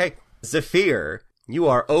 Okay. Zephyr, you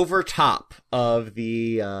are over top of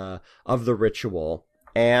the ritual,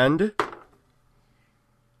 and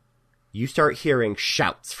you start hearing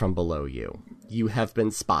shouts from below you. You have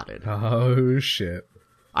been spotted. Oh, shit.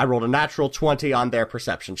 I rolled a natural 20 on their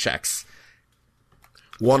perception checks.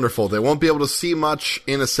 Wonderful. They won't be able to see much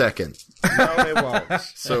in a second. No, they won't.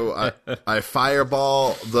 So I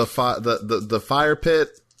fireball the fire pit.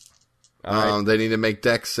 All right. They need to make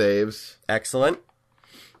dex saves. Excellent.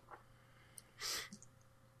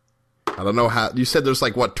 I don't know how. You said there's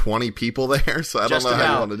 20 people there, so I Just don't know how you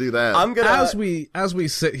about. want to do that. I'm gonna. As we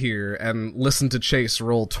sit here and listen to Chase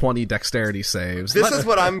roll 20 dexterity saves. This is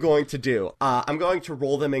what I'm going to do. I'm going to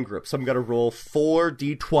roll them in groups. So I'm going to roll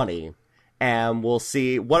 4d20, and we'll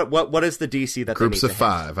see what is the DC that Groups they need of to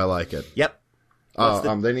hit. 5. I like it. Yep.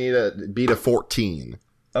 They need to beat a 14.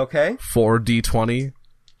 Okay. 4d20.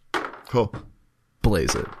 Cool.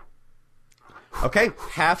 Blaze it. Okay.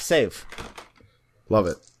 Half save. Love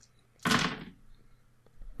it.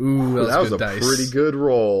 Ooh, That was good a dice. pretty good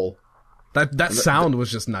roll. That sound was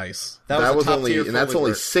just nice. That was, a top only, tier and that's fully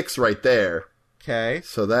only work. 6 right there. Okay.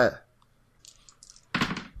 So that.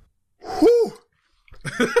 Whew.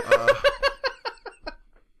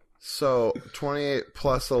 So 28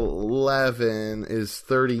 plus 11 is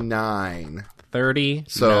 39. 39.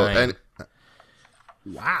 So and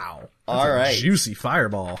Wow. All right. Juicy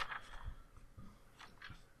fireball.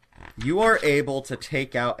 You are able to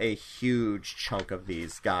take out a huge chunk of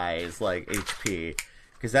these guys, like HP,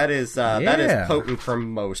 because that is Yeah. potent for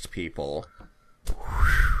most people.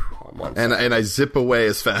 and I zip away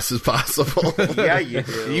as fast as possible. Yeah, you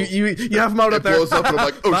do. You have him out It up there. blows up and I'm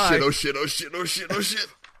like, oh Bye. shit, oh shit, oh shit, oh shit, oh shit.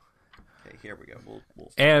 Okay, here we go. We'll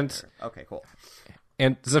start And there. Okay, cool.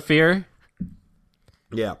 and Zephyr,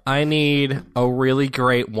 Yeah. I need a really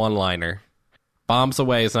great one-liner. Bombs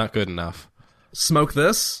away is not good enough. Smoke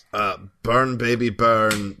this. Burn baby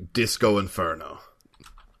burn, Disco Inferno.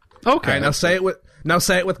 Okay. All right, now say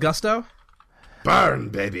it with gusto. Burn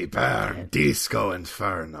baby burn, Disco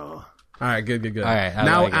Inferno. All right, good. All right, I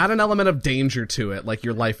now like it. add an element of danger to it, like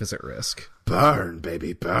your life is at risk. Burn,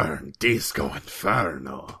 baby, burn. Disco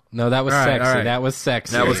Inferno. No, that was All right, sexy. all right. That was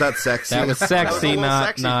sexy. Now, was that sexy? That was sexy, little not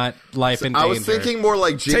sexy. not life in danger. I was thinking more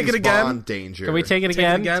like James Take it again. Bond danger. Can we take it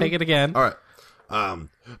again? Take it again. All right.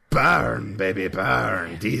 Burn, baby,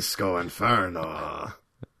 burn. Disco Inferno.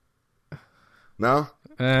 No?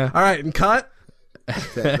 All right, and cut.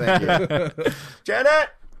 Thank you. Janet!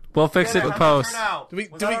 We'll fix it in post. Was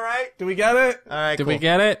that all right? Do we get it? All right, Did cool. we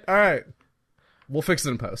get it? All right. We'll fix it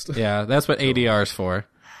in post. Yeah, that's what ADR's for.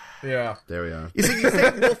 Yeah. There we are. You see, you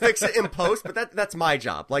think we'll fix it in post, but that's my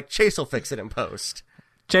job. Like, Chase will fix it in post.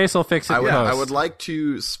 Chase will fix it in post. I would like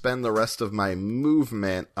to spend the rest of my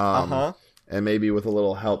movement, and maybe with a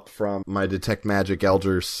little help from my Detect Magic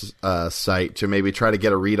Elders site, to maybe try to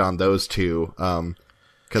get a read on those two.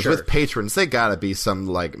 Because with patrons, they gotta be some,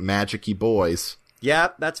 like, magic-y boys. Yeah,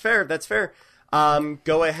 that's fair. That's fair.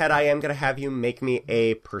 Go ahead. I am going to have you make me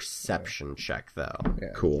a perception check, though. Yeah.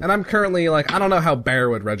 Cool. And I'm currently, like, I don't know how Bear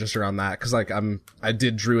would register on that, because, like, I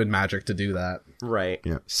did Druid Magic to do that. Right.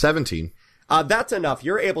 Yeah. 17. That's enough.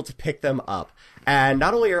 You're able to pick them up. And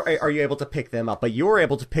not only are you able to pick them up, but you're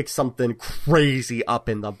able to pick something crazy up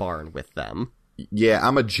in the barn with them. Yeah,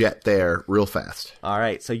 I'm a jet there real fast. All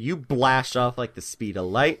right, so you blast off like the speed of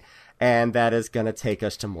light, and that is going to take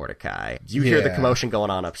us to Mordecai. You hear the Yeah. commotion going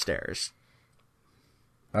on upstairs.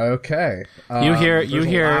 Okay. You hear there's a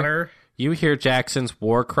ladder. you hear Jackson's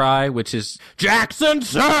war cry, which is Jackson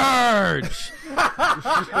Surge.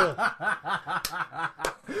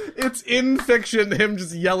 It's in fiction, him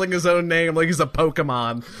just yelling his own name like he's a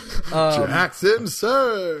Pokemon. Jackson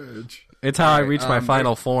Surge! It's how I reach my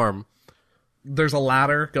final form. There's a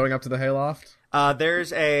ladder going up to the hayloft.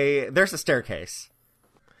 There's a staircase.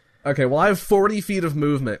 Okay, well, I have 40 feet of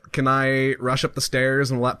movement. Can I rush up the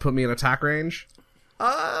stairs and will that put me in attack range?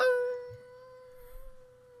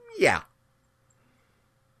 Yeah.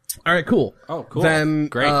 All right, cool. Oh, cool. Then,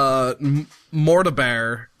 Great.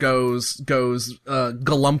 Mortibear goes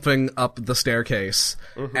galumphing up the staircase,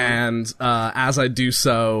 and as I do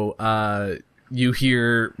so, you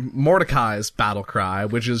hear Mordecai's battle cry,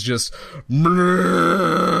 which is just,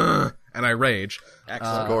 and I rage.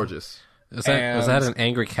 Excellent. Gorgeous. Was that an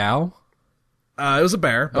angry cow? It was a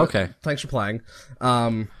bear. But Okay. Thanks for playing.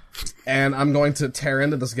 And I'm going to tear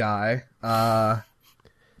into this guy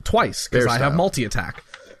twice because Bear I have style. multi-attack.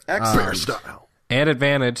 Excellent. Style. And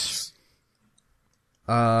advantage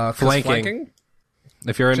 'Cause Flanking.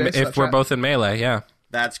 if you're in Chase, if we're both in melee. Yeah.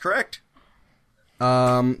 That's correct.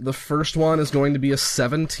 The first one is going to be a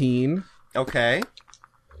 17. Okay.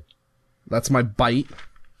 That's my bite.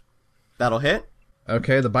 That'll hit.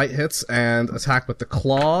 Okay, the bite hits and attack with the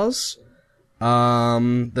claws.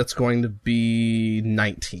 That's going to be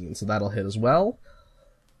 19, so that'll hit as well.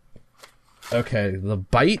 Okay, the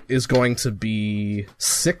bite is going to be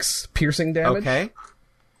 6 piercing damage. Okay.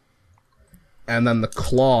 And then the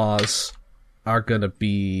claws are gonna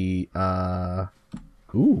be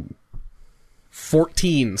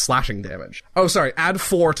 14 slashing damage. Oh, sorry, add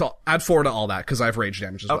 4 to all that because I have rage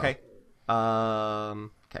damage as well. Okay.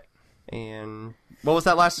 Okay. And what was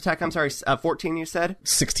that last attack? I'm sorry. 14 you said?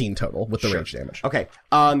 16 total with the rage damage. Okay.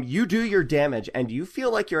 You do your damage and you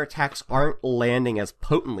feel like your attacks aren't landing as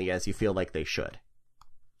potently as you feel like they should.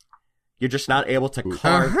 You're just not able to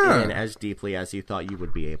carve in as deeply as you thought you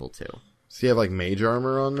would be able to. Does he have, like, mage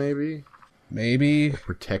armor on, maybe? Maybe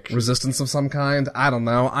Protection? resistance of some kind. I don't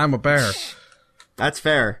know. I'm a bear. That's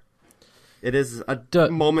fair. It is a Duh.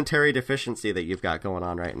 momentary deficiency that you've got going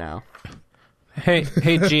on right now. Hey,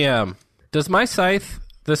 GM. Does my scythe,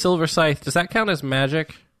 the silver scythe, does that count as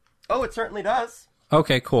magic? Oh, it certainly does.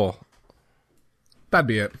 Okay, cool. That'd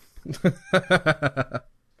be it.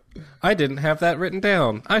 I didn't have that written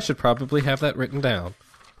down. I should probably have that written down.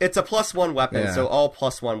 It's a +1 weapon, Yeah. so all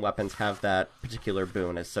 +1 weapons have that particular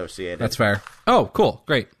boon associated. That's fair. Oh, cool.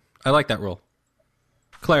 Great. I like that rule.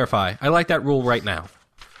 Clarify. I like that rule right now.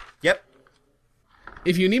 Yep,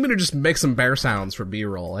 If you need me to just make some bear sounds for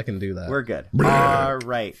B-roll, I can do that. we're good. All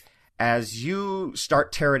right. As you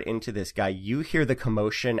start tearing into this guy, you hear the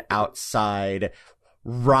commotion outside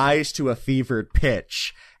rise to a fevered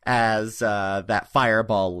pitch as that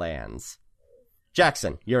fireball lands.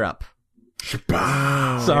 Jackson, you're up.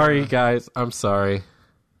 Sorry, guys. I'm sorry.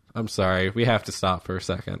 We have to stop for a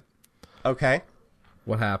second. Okay.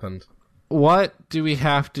 What happened? What do we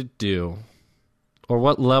have to do? Or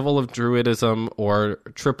what level of druidism or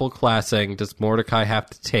triple classing does Mordecai have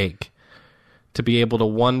to take to be able to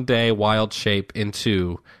one day wild shape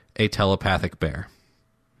into a telepathic bear?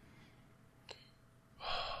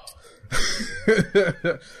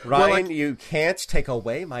 Ryan, you can't take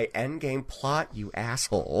away my endgame plot, you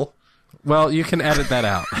asshole. Well, you can edit that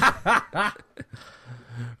out.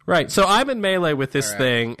 Right, so I'm in melee with this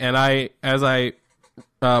thing, and as I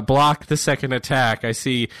block the second attack, I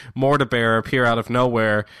see Mortibear appear out of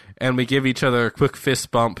nowhere, and we give each other a quick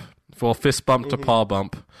fist bump. Well, fist bump to paw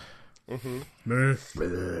bump. And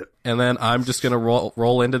then I'm just going to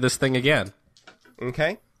roll into this thing again.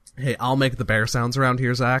 Okay. Hey, I'll make the bear sounds around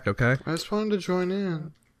here, Zach, okay? I just wanted to join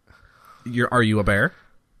in. Are you a bear?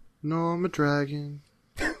 No, I'm a dragon.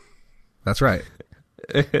 That's right.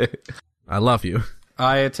 I love you.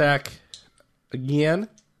 I attack again.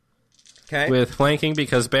 Okay. With flanking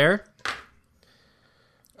because bear.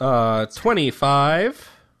 25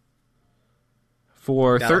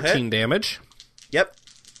 for That'll 13 hit. damage. Yep.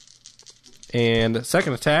 And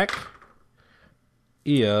second attack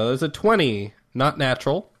is a 20, not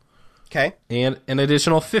natural, Okay. and an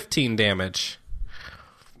additional 15 damage.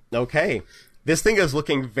 Okay. This thing is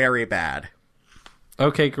looking very bad.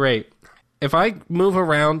 Okay, great. If I move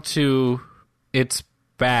around to its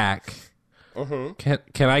back,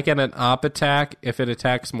 can I get an op attack if it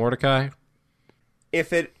attacks Mordecai?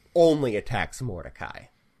 If it only attacks Mordecai.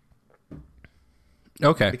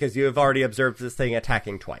 Okay. Because you have already observed this thing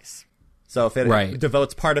attacking twice. So if it Right.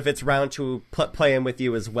 devotes part of its round to playing with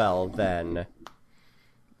you as well, then...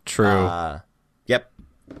 True. Yep.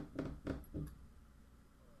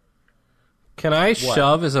 Can I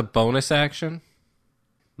shove as a bonus action?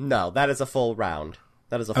 No, that is a full round.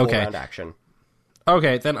 That is a full Okay. round action.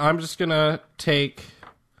 Okay, then I'm just gonna take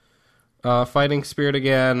Fighting Spirit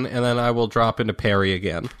again, and then I will drop into parry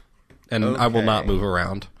again. And I will not Okay. move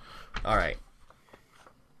around. All right.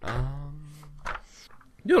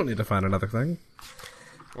 You don't need to find another thing.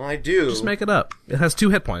 Well, I do. Just make it up. It has 2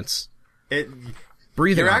 hit points.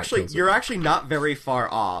 Breathing. You're actually not very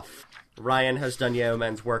far off. Ryan has done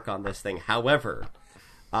yeoman's work on this thing. However,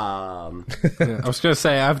 I was gonna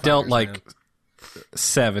say, I've dealt like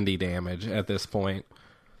 70 damage at this point.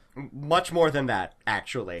 much more than that,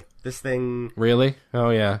 actually. This thing... Really? Oh,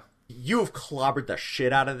 yeah. You've clobbered the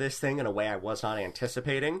shit out of this thing in a way I was not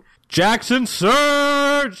anticipating. Jackson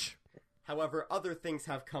Surge! However, other things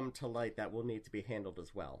have come to light that will need to be handled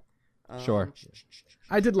as well. Sure.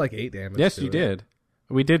 I did like 8 damage. Yes, to you it. did.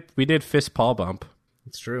 We did fist paw bump.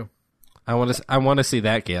 It's true. I want to see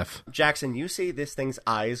that gif. Jackson, you see this thing's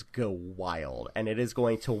eyes go wild, and it is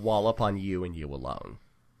going to wall up on you and you alone.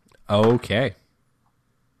 Okay.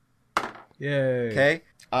 Yay. Okay?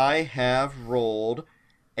 I have rolled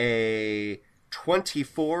a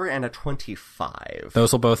 24 and a 25.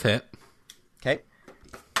 Those will both hit. Okay.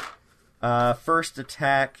 First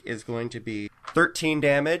attack is going to be 13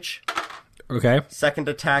 damage. Okay. Second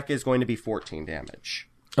attack is going to be 14 damage.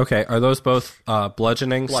 Okay. Are those both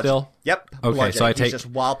bludgeoning still? Yep. Okay, bludgeoning. so I He's take- just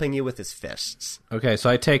walloping you with his fists. Okay, so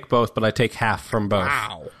I take both, but I take half from both.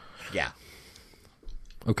 Wow. Yeah.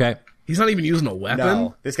 Okay. He's not even using a weapon?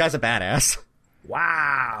 No, this guy's a badass.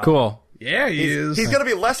 Wow. Cool. Yeah, he is. He's gonna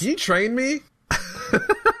be less... Can you train me?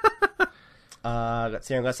 Let's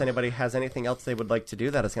see, unless anybody has anything else they would like to do,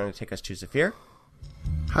 that is going to take us to Zephyr.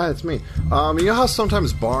 Hi, it's me. You know how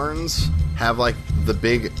sometimes barns have like the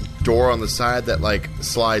big door on the side that like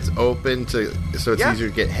slides open so it's Yeah. easier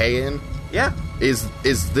to get hay in? Yeah, Is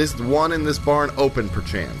this one in this barn open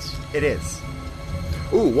perchance? it is.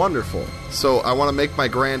 Ooh, wonderful. So I want to make my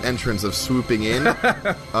grand entrance of swooping in, and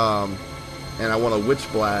I want to witch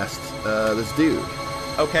blast this dude.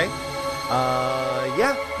 Okay.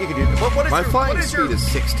 Yeah, you can do that. What is My your, flying what is speed your...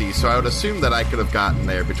 is 60, so I would assume that I could have gotten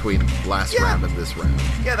there between last Yeah. round and this round.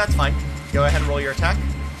 Yeah, that's fine. Go ahead and roll your attack.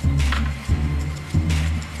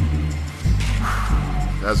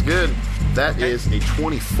 That's good. That Okay. is a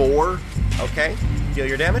 24. Okay. Deal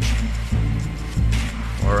your damage.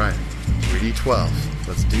 All right, 3d12.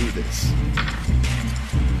 Let's do this.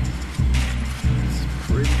 It's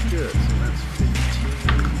pretty good. So that's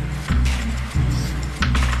 15.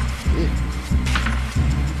 Yeah.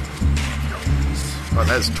 Oh,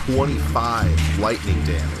 that's 25 lightning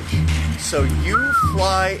damage. So you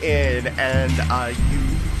fly in and you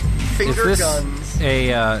Is finger this guns.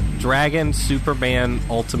 a Dragon Superman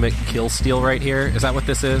Ultimate Kill Steal right here? Is that what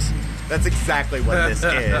this is? That's exactly what this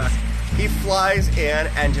is. He flies in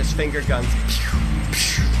and just finger guns.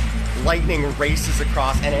 Lightning races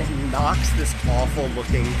across and it knocks this awful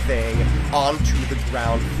looking thing onto the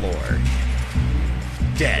ground floor.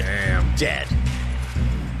 Dead. Damn. Dead.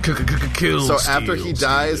 Kill. So after he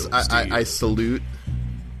dies, I salute.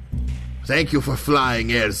 Thank you for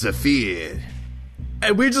flying Air Zephyr.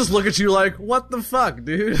 And we just look at you like, what the fuck,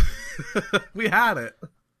 dude? We had it.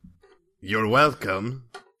 You're welcome.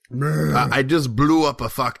 I just blew up a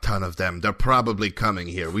fuck ton of them. They're probably coming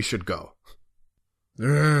here. We should go.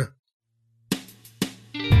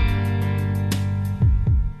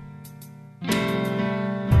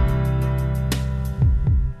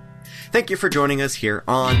 Thank you for joining us here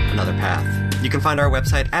on Another Path. You can find our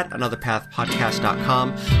website at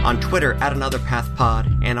anotherpathpodcast.com, on Twitter at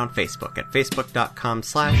anotherpathpod, and on Facebook at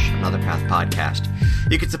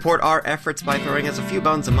facebook.com/anotherpathpodcast. You can support our efforts by throwing us a few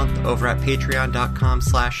bones a month over at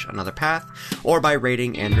patreon.com/anotherpath, or by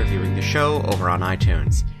rating and reviewing the show over on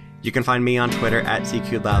iTunes. You can find me on Twitter at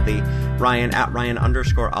CQLoudly, Ryan at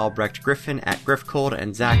Ryan_Albrecht, Griffin at Griffcold,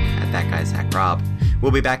 and Zach at ThatGuyZachRob.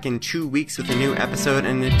 We'll be back in 2 weeks with a new episode,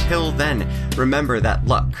 and until then, remember that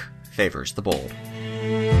luck favors the bold.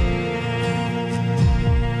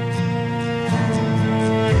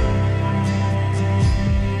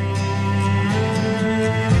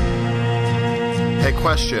 Hey,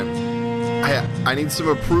 question. I need some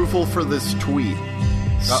approval for this tweet.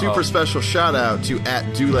 Super special shout out to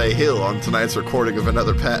 @DulayHill on tonight's recording of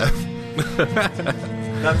Another Path.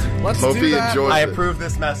 Let's Hope do he that. enjoys I it. approve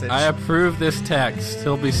this message. I approve this text.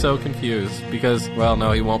 He'll be so confused because, well,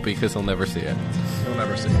 no, he won't be because he'll never see it. You'll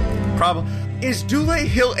never see it. Problem is Dule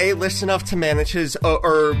Hill A-list enough to manage his,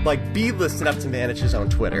 or like B-list enough to manage his own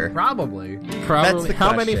Twitter? Probably. Probably. the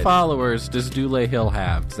How many question. followers does Dule Hill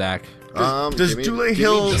have, Zach? Does Dule give me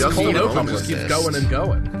Hill just Cold a open moment. just keeps going and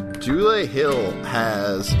going. Dule Hill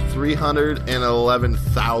has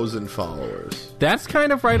 311,000 followers. That's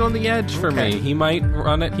kind of right on the edge for Okay. me. He might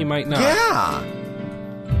run it, he might not. Yeah.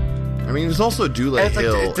 I mean, there's also Dule And it's like,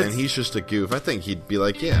 Hill, it's- and he's just a goof. I think he'd be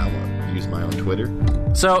like, yeah, I want to use my own Twitter.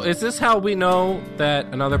 So is this how we know that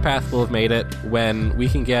Another Path will have made it, when we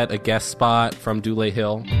can get a guest spot from Dule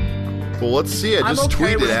Hill? Well, let's see. I I'm just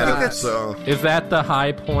okay tweeted with at him, that. so... Is that the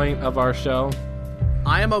high point of our show?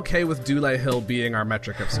 I am okay with Dule Hill being our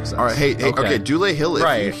metric of success. All right, hey, okay, Dule Hill, if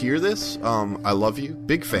Right. you hear this, I love you.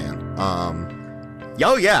 Big fan.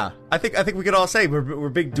 Oh yeah. I think we could all say we're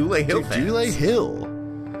big Dule Hill fans. Dule Hill.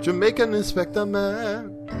 Jamaican Inspector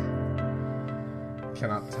Man.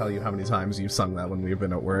 Cannot tell you how many times you've sung that when we've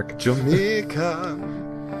been at work. Jamaica.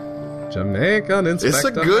 Jamaican Inspector. It's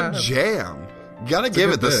a good Man. jam. You gotta give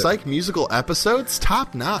good it. The bit. Psych musical episodes,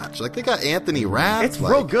 top notch. Like, they got Anthony Rapp. It's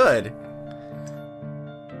like, real good.